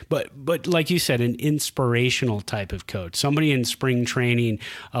thing. But like you said, an inspirational type of coach, somebody in spring training,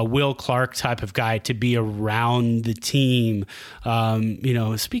 a Will Clark type of guy to be around the team.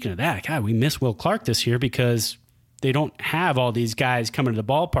 Speaking of that, God, we miss Will Clark this year because they don't have all these guys coming to the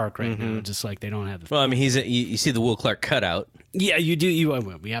ballpark right now, just like they don't have the... Well, I mean, you see the Will Clark cutout. Yeah, you do.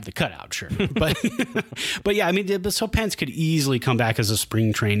 We have the cutout, sure. But yeah, I mean, so Pence could easily come back as a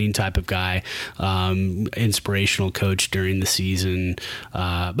spring training type of guy, inspirational coach during the season.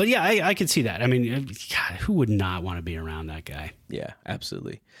 But yeah, I could see that. I mean, God, who would not want to be around that guy? Yeah,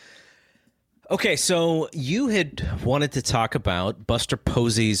 absolutely. Okay, so you had wanted to talk about Buster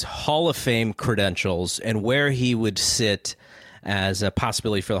Posey's Hall of Fame credentials and where he would sit as a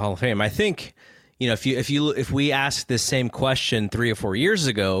possibility for the Hall of Fame. I think, if we asked this same question 3 or 4 years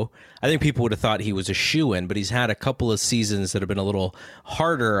ago, I think people would have thought he was a shoo-in, but he's had a couple of seasons that have been a little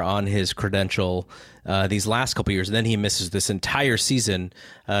harder on his credential these last couple of years, and then he misses this entire season.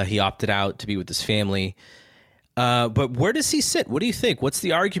 He opted out to be with his family. But where does he sit? What do you think? What's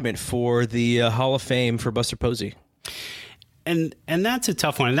the argument for the Hall of Fame for Buster Posey? And that's a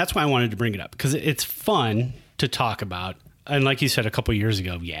tough one, and that's why I wanted to bring it up, because it's fun to talk about. And like you said a couple of years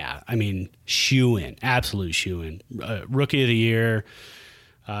ago, yeah, I mean, shoo-in, absolute shoo-in. Rookie of the Year,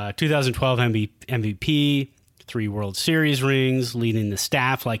 2012 MVP, 3 World Series rings, leading the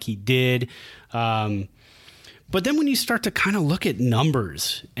staff like he did. But then when you start to kind of look at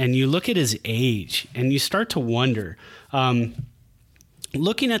numbers and you look at his age and you start to wonder,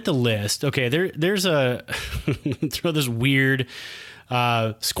 looking at the list, okay, there's throw this weird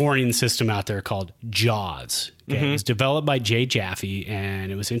scoring system out there called JAWS. Okay? It was developed by Jay Jaffe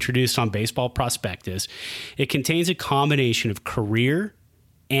and it was introduced on Baseball Prospectus. It contains a combination of career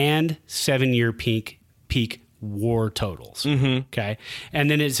and 7-year peak WAR totals. Okay, and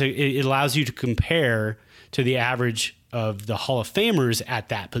then it allows you to compare to the average of the Hall of Famers at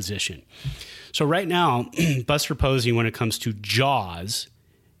that position. So right now, Buster Posey, when it comes to JAWS,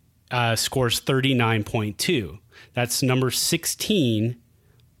 scores 39.2. That's number 16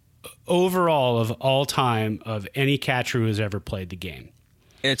 overall of all time of any catcher who has ever played the game.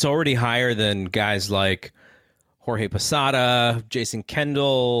 It's already higher than guys like Jorge Posada, Jason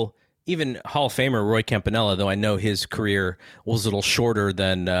Kendall, even Hall of Famer Roy Campanella, though I know his career was a little shorter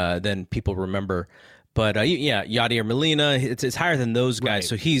than people remember. But Yadier Molina, it's higher than those guys. Right.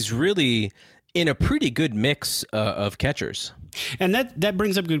 So he's really in a pretty good mix of catchers. And that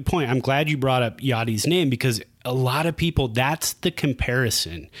brings up a good point. I'm glad you brought up Yadi's name because a lot of people, that's the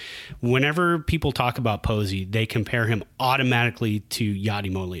comparison. Whenever people talk about Posey, they compare him automatically to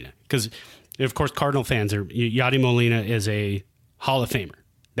Yadi Molina. Because, of course, Cardinal fans Yadi Molina is a Hall of Famer.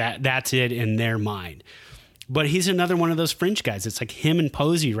 That's it in their mind. But he's another one of those fringe guys. It's like him and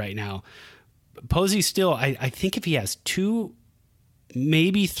Posey right now. Posey still, I think if he has 2,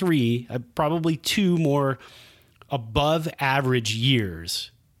 maybe 3, probably 2 more above average years,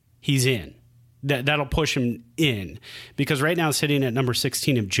 he's in. That'll push him in. Because right now, sitting at number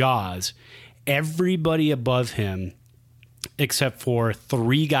 16 of JAWS, everybody above him, except for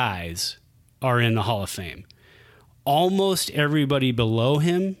 3 guys, are in the Hall of Fame. Almost everybody below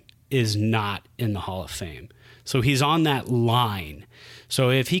him is not in the Hall of Fame. So he's on that line. So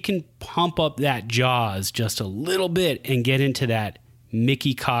if he can pump up that JAWS just a little bit and get into that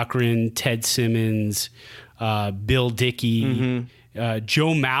Mickey Cochran, Ted Simmons, Bill Dickey,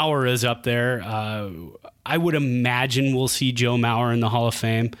 Joe Mauer is up there. I would imagine we'll see Joe Mauer in the Hall of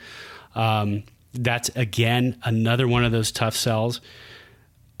Fame. That's, again, another one of those tough sells.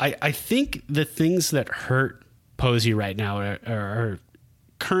 I think the things that hurt Posey right now are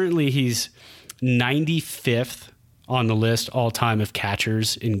currently he's 95th on the list all time of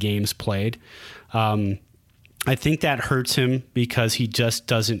catchers in games played. I think that hurts him because he just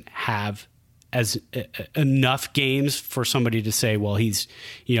doesn't have enough games for somebody to say, well, he's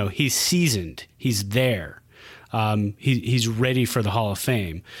seasoned, he's there, he's ready for the Hall of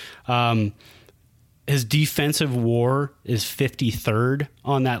Fame. His defensive WAR is 53rd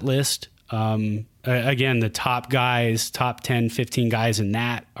on that list. Again, the top 10, 15 guys in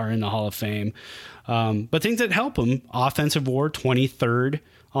that are in the Hall of Fame. But things that help him, offensive WAR, 23rd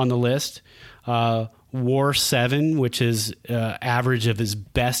on the list. WAR 7, which is average of his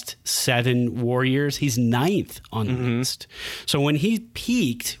best 7 WAR years, he's 9th on the list. So when he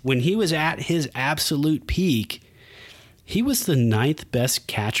peaked, when he was at his absolute peak, he was the 9th best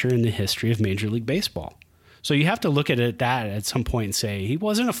catcher in the history of Major League Baseball. So you have to look at that at some point and say, he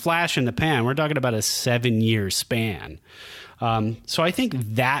wasn't a flash in the pan. We're talking about a 7-year span. So I think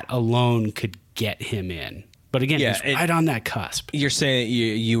that alone could get him in. But again, he's right on that cusp. You're saying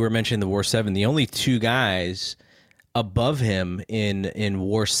you were mentioning the WAR 7. The only 2 guys above him in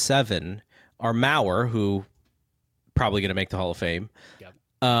WAR 7 are Mauer, who probably going to make the Hall of Fame,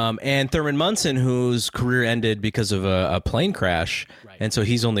 and Thurman Munson, whose career ended because of a plane crash. Right. And so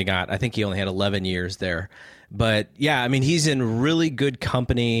he's only got, I think he only had 11 years there. But yeah, I mean, he's in really good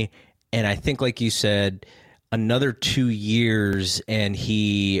company. And I think, like you said, another 2 years and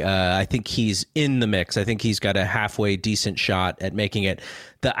I think he's in the mix. I think he's got a halfway decent shot at making it.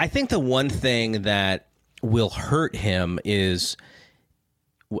 I think the one thing that will hurt him is,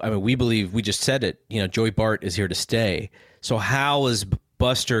 I mean, we just said it, Joey Bart is here to stay. So how is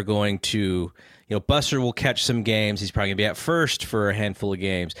Buster going to, Buster will catch some games. He's probably going to be at first for a handful of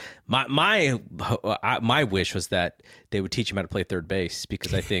games. My wish was that they would teach him how to play third base,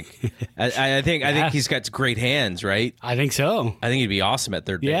 because I think I think he's got great hands, right? I think so. I think he'd be awesome at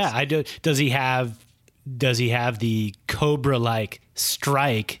third base. Yeah, I do. Does he have the Cobra-like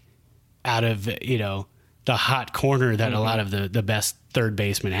strike out of the hot corner that a lot of the best third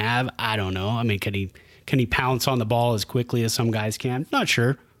basemen have? I don't know. I mean, can he pounce on the ball as quickly as some guys can? Not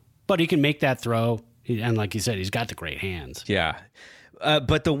sure. But he can make that throw. And like you said, he's got the great hands. Yeah.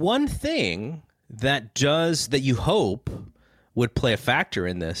 But the one thing that you hope would play a factor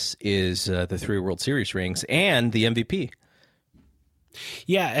in this is the 3 World Series rings and the MVP.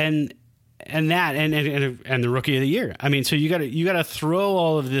 Yeah, and the Rookie of the Year. I mean, so you got to throw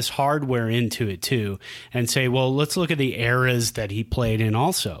all of this hardware into it too, and say, well, let's look at the eras that he played in.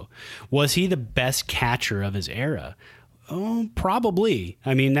 Also, was he the best catcher of his era? Oh, probably.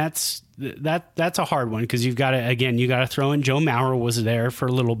 I mean, that's a hard one, because you got to throw in Joe Mauer was there for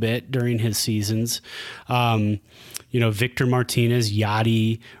a little bit during his seasons. Victor Martinez,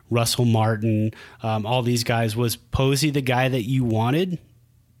 Yachty, Russell Martin, all these guys. Was Posey the guy that you wanted,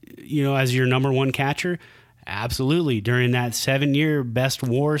 as your number one catcher? Absolutely. During that 7-year best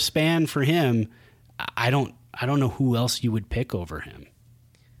WAR span for him, I don't know who else you would pick over him.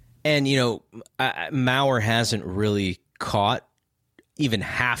 And, Mauer hasn't really caught even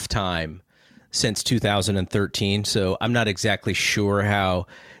halftime since 2013. So I'm not exactly sure how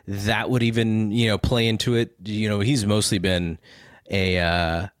that would even, play into it. He's mostly been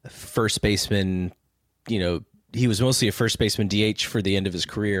a first baseman, he was mostly a first baseman DH for the end of his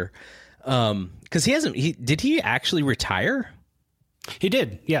career. Because did he actually retire? He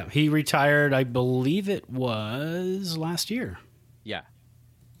did. Yeah. He retired, I believe it was last year. Yeah.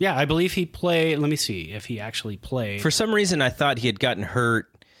 Yeah, I believe he played. Let me see if he actually played. For some reason, I thought he had gotten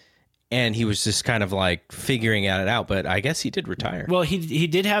hurt and he was just kind of like figuring it out, but I guess he did retire. Well, he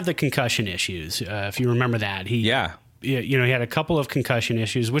did have the concussion issues, if you remember that. He had a couple of concussion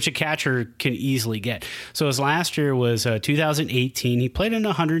issues, which a catcher can easily get. So his last year was 2018. He played in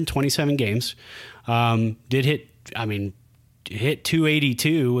 127 games. Did hit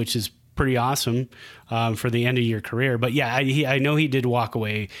 282, which is pretty awesome for the end of your career. But yeah, I know he did walk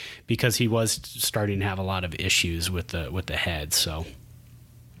away because he was starting to have a lot of issues with the head. So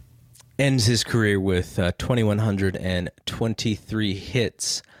ends his career with 2,123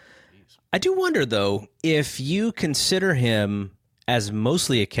 hits. I do wonder, though, if you consider him as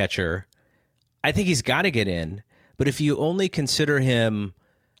mostly a catcher, I think he's got to get in. But if you only consider him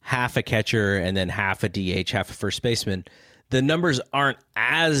half a catcher and then half a DH, half a first baseman, the numbers aren't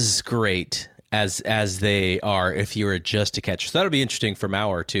as great as they are if you were just a catcher. So that'll be interesting for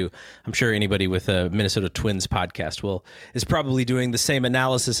Mauer too. I'm sure anybody with a Minnesota Twins podcast is probably doing the same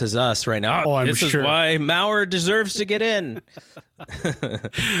analysis as us right now. Oh, this is why Mauer deserves to get in.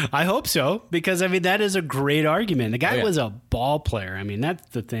 I hope so, because I mean that is a great argument. The guy was a ball player. I mean, that's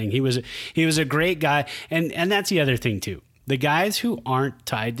the thing. He was a great guy, and that's the other thing too. The guys who aren't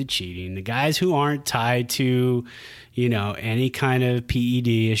tied to cheating, the guys who aren't tied to, any kind of PED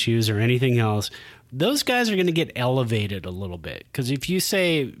issues or anything else, those guys are going to get elevated a little bit. Because if you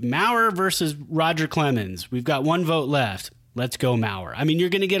say Mauer versus Roger Clemens, we've got one vote left, let's go Mauer. I mean, you're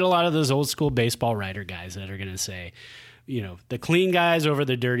going to get a lot of those old school baseball writer guys that are going to say, the clean guys over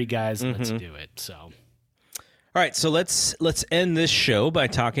the dirty guys, let's do it. So, all right, so let's end this show by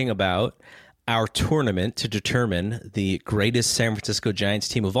talking about our tournament to determine the greatest San Francisco Giants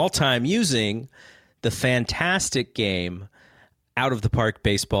team of all time using the fantastic game Out of the Park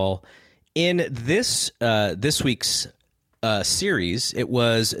Baseball. In this week's series, it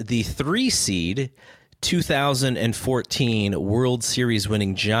was the 3 seed 2014 World Series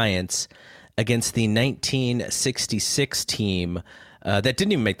winning Giants against the 1966 team that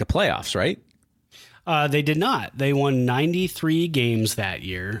didn't even make the playoffs, right? They did not. They won 93 games that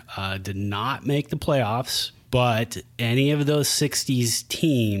year, did not make the playoffs, but any of those 60s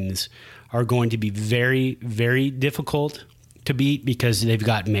teams are going to be very, very difficult to beat because they've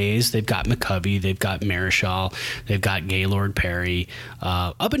got Mays, they've got McCovey, they've got Marichal, they've got Gaylord Perry.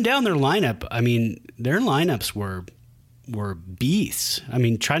 Up and down their lineup, I mean, their lineups were beasts. I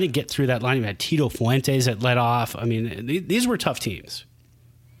mean, trying to get through that line, you had Tito Fuentes that led off. I mean, these were tough teams.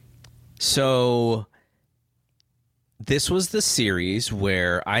 So this was the series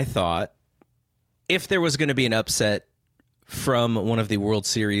where I thought if there was going to be an upset from one of the World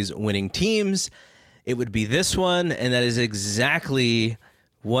Series winning teams, it would be this one, and that is exactly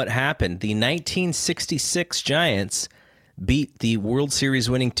what happened. The 1966 Giants beat the World Series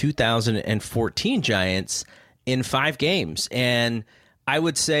winning 2014 Giants in 5 games, and I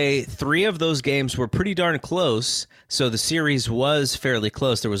would say 3 of those games were pretty darn close, so the series was fairly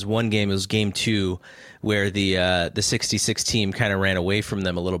close. There was one game, it was game 2, where the 66 team kind of ran away from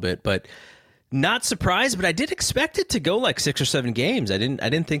them a little bit, but not surprised, but I did expect it to go like 6 or 7 games. I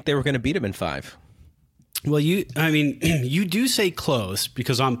didn't think they were going to beat them in 5. Well, you do say close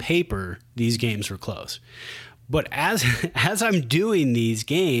because on paper these games were close. But as I'm doing these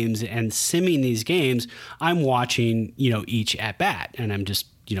games and simming these games, I'm watching, each at bat, and I'm just,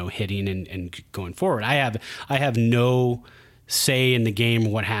 hitting and going forward. I have no say in the game or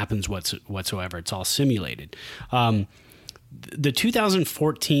what happens whatsoever. It's all simulated. The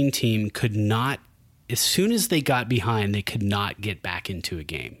 2014 team could not, as soon as they got behind, they could not get back into a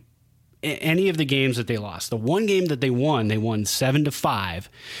game. Any of the games that they lost. The one game that they won 7-5.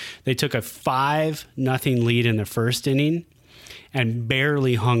 They took a 5-0 lead in the first inning and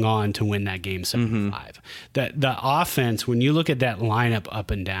barely hung on to win that game 7-5. The offense, when you look at that lineup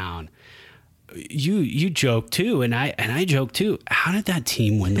up and down, you joke too, and I joke too. How did that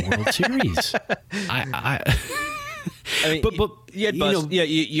team win the World Series? I mean, but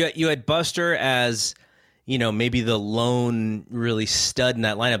you had Buster as maybe the lone really stud in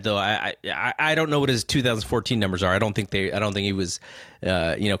that lineup, though. I don't know what his 2014 numbers are. I don't think he was,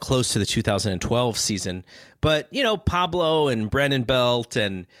 close to the 2012 season. But Pablo and Brandon Belt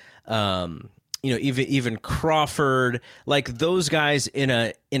and even Crawford, like those guys in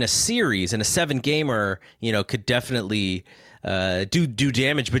a series, in a 7-gamer, could definitely do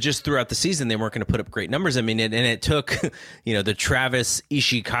damage, but just throughout the season they weren't going to put up great numbers. I mean, and it took the Travis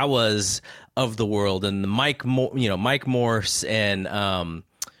Ishikawas of the world and the Mike Morse and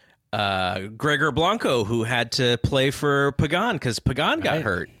Gregor Blanco, who had to play for Pagan because Pagan got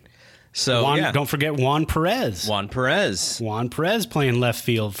hurt. So don't forget Juan Perez. Juan Perez playing left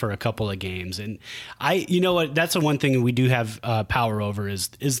field for a couple of games, and that's the one thing we do have power over is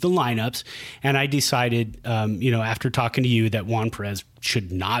the lineups. And I decided, after talking to you, that Juan Perez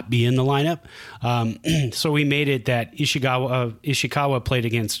should not be in the lineup. So we made it that Ishikawa played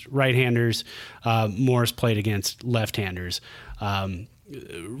against right-handers, Morris played against left-handers.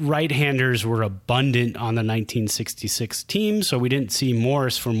 Right-handers were abundant on the 1966 team, so we didn't see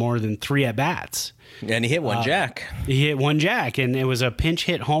Morris for more than 3 at-bats. And he hit one jack. And it was a pinch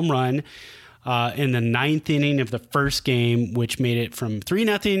hit home run in the 9th inning of the first game, which made it from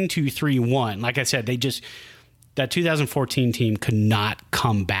 3-0 to 3-1. Like I said, that 2014 team could not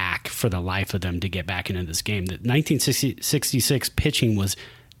come back for the life of them to get back into this game. The 1966 pitching was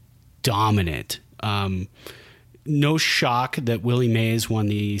dominant. No shock that Willie Mays won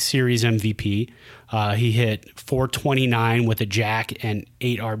the series MVP. He hit .429 with a jack and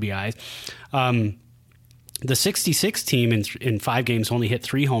 8 RBIs. The 66 team in 5 games only hit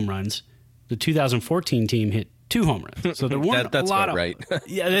 3 home runs. The 2014 team hit 2 home runs. So there weren't that's a lot about right.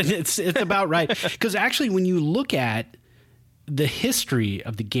 Yeah, it's about right. Because actually, when you look at the history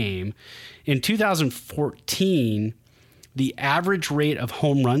of the game, in 2014, the average rate of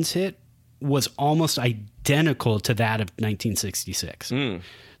home runs hit was almost identical to that of 1966.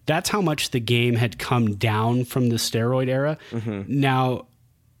 That's how much the game had come down from the steroid era. Now,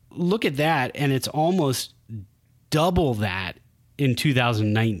 look at that, and it's almost double that in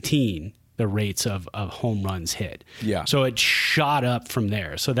 2019, the rates of home runs hit. Yeah. So it shot up from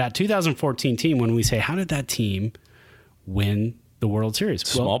there. So that 2014 team, when we say, how did that team win the World Series?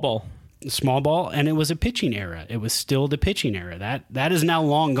 Small ball, and it was a pitching era. It was still the pitching era. That is now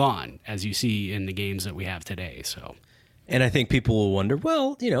long gone, as you see in the games that we have today. So, and I think people will wonder,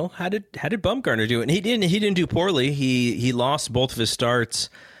 well, how did Bumgarner do it? And he didn't do poorly. He lost both of his starts.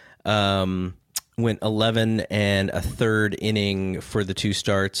 Went 11 and a third inning for the 2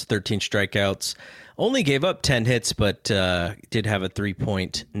 starts, 13 strikeouts. Only gave up 10 hits, but did have a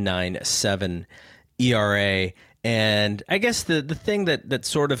 3.97 ERA. And I guess the thing that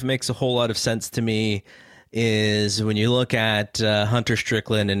sort of makes a whole lot of sense to me is when you look at Hunter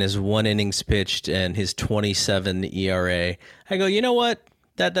Strickland and his 1 innings pitched and his 27 ERA, I go, you know what?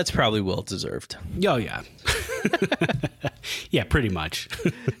 That's probably well deserved. Oh, yeah. Yeah, pretty much.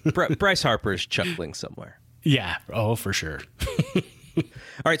 Bryce Harper's chuckling somewhere. Yeah. Oh, for sure. All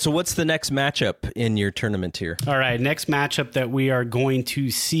right, so what's the next matchup in your tournament here? All right, next matchup that we are going to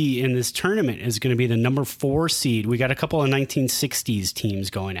see in this tournament is going to be the number 4 seed. We got a couple of 1960s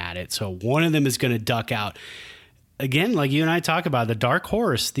teams going at it, so one of them is going to duck out. Again, like you and I talk about, the dark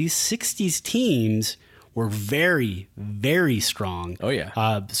horse, these 60s teams were very, very strong. Oh,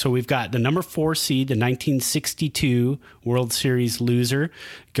 yeah. So we've got the number 4 seed, the 1962 World Series loser,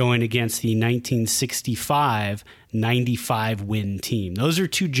 going against the 1965 95 win team. Those are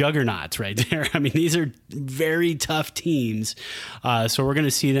 2 juggernauts right there. I mean, these are very tough teams. So we're going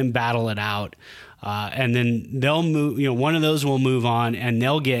to see them battle it out. And then they'll move, one of those will move on and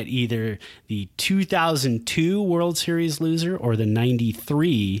they'll get either the 2002 World Series loser or the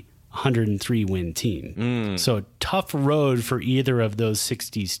 93 103 win team. So tough road for either of those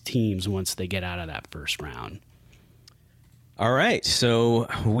 60s teams once they get out of that first round. All right, so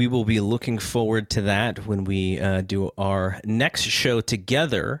we will be looking forward to that when we do our next show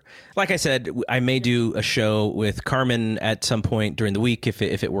together. Like I said, I may do a show with Carmen at some point during the week if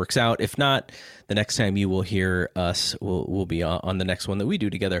it works out. If not, the next time you will hear us, we'll be on the next one that we do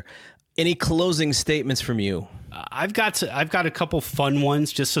together. Any closing statements from you? I've got a couple fun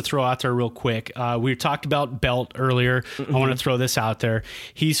ones just to throw out there real quick. We talked about Belt earlier. I want to throw this out there.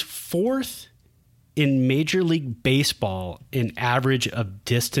 He's 4th in Major League Baseball in average of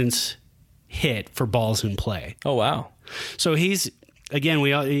distance hit for balls in play. Oh, wow. So he's, again,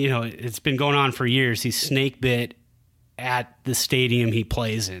 it's been going on for years. He's snake bit at the stadium he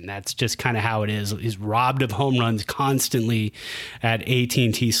plays in. That's just kind of how it is. He's robbed of home runs constantly at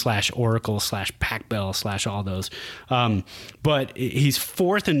AT&T/Oracle/Pac-Bell/ all those. But he's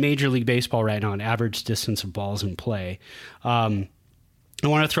 4th in Major League Baseball right now in average distance of balls in play. I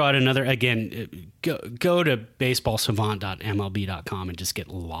want to throw out another, again, go to baseballsavant.mlb.com and just get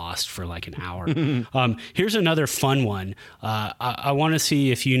lost for like an hour. Here's another fun one. I want to see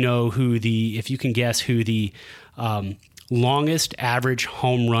if you know if you can guess who the longest average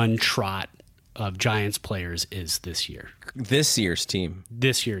home run trot of Giants players is this year. This year's team.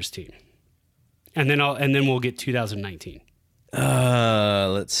 And then we'll get 2019.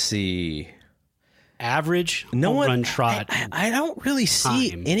 Let's see. Average home run trot. I don't really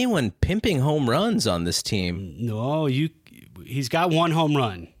see anyone pimping home runs on this team. No, he's got 1 home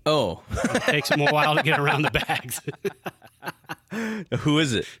run. Oh. It takes him a while to get around the bags. Who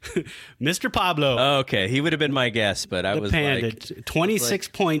is it? Mr. Pablo. Oh, okay. He would have been my guess, but I was Panda, like...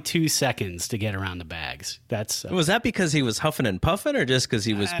 26.2 seconds to get around the bags. That's Was that because he was huffing and puffing or just because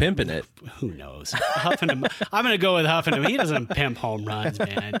he was pimping it? Who knows? Huffing him. I'm going to go with huffing him. He doesn't pimp home runs,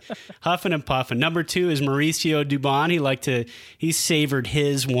 man. Huffing and puffing. Number 2 is Mauricio Dubon. He savored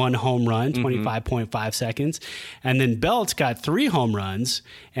his 1 home run, 25.5 seconds. And then Belt's got 3 home runs,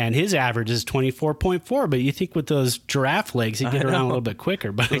 and his average is 24.4. But you think with those giraffe legs, he'd get around a little bit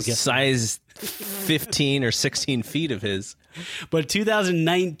quicker. But size 15 or 16 feet of his. But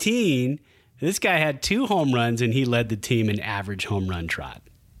 2019, this guy had 2 home runs, and he led the team in average home run trot.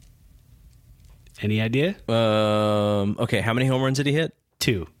 Any idea? Okay, how many home runs did he hit?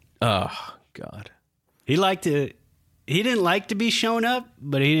 2. Oh, God. He didn't like to be shown up,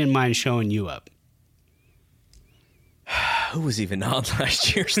 but he didn't mind showing you up. Who was even on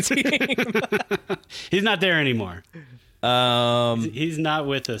last year's team? He's not there anymore. He's not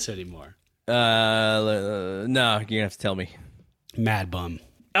with us anymore. No, you're gonna have to tell me. Mad Bum.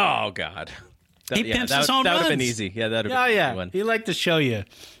 Oh God. He pimps his home That runs. would have been easy. Yeah, that would have been one. He liked to show you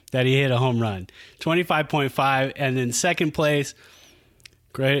that he hit a home run. 25.5, and then second place,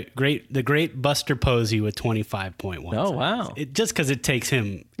 the great Buster Posey with 25.1. Oh wow! Just because it takes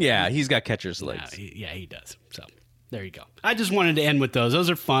him. Yeah, he's got catcher's legs. He does. So there you go. I just wanted to end with those. Those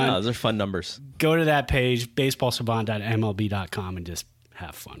are fun. Oh, those are fun numbers. Go to that page, baseballsavant.mlb.com, and just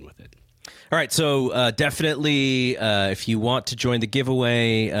have fun with it. All right, so definitely, if you want to join the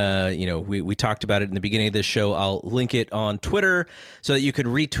giveaway, we talked about it in the beginning of this show. I'll link it on Twitter so that you can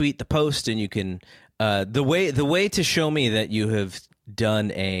retweet the post, and you can the way to show me that you have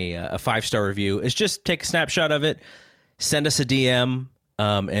done a 5-star review is just take a snapshot of it, send us a DM,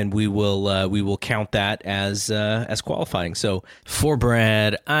 and we will count that as qualifying. So for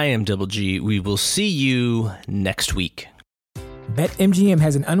Brad, I am Double G. We will see you next week. BetMGM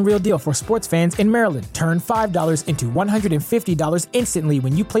has an unreal deal for sports fans in Maryland. Turn $5 into $150 instantly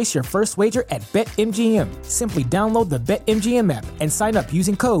when you place your first wager at BetMGM. Simply download the BetMGM app and sign up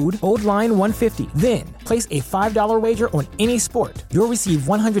using code OldLine150. Then, place a $5 wager on any sport. You'll receive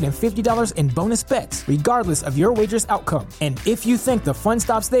 $150 in bonus bets, regardless of your wager's outcome. And if you think the fun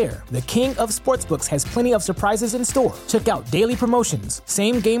stops there, the king of sportsbooks has plenty of surprises in store. Check out daily promotions,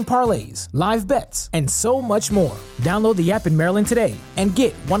 same-game parlays, live bets, and so much more. Download the app in Maryland today and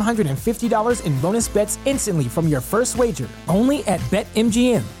get $150 in bonus bets instantly from your first wager. Only at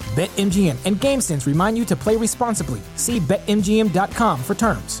BetMGM. BetMGM and GameSense remind you to play responsibly. See BetMGM.com for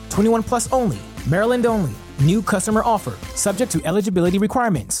terms. 21 plus only. Maryland only. New customer offer. Subject to eligibility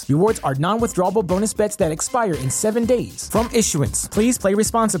requirements. Rewards are non-withdrawable bonus bets that expire in 7 days. From issuance, please play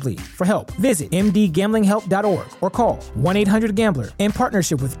responsibly. For help, visit mdgamblinghelp.org or call 1-800-GAMBLER in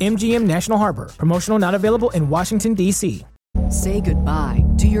partnership with MGM National Harbor. Promotional not available in Washington, D.C. Say goodbye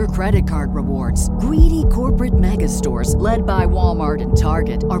to your credit card rewards. Greedy corporate mega stores, led by Walmart and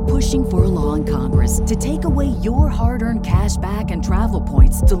Target, are pushing for a law in Congress to take away your hard-earned cash back and travel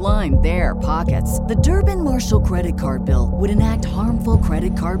points to line their pockets. The Durbin-Marshall credit card bill would enact harmful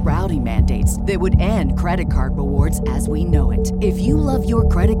credit card routing mandates that would end credit card rewards as we know it. If you love your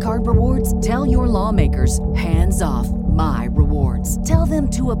credit card rewards, tell your lawmakers, hands off my rewards. Tell them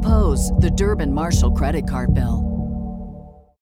to oppose the Durbin-Marshall credit card bill.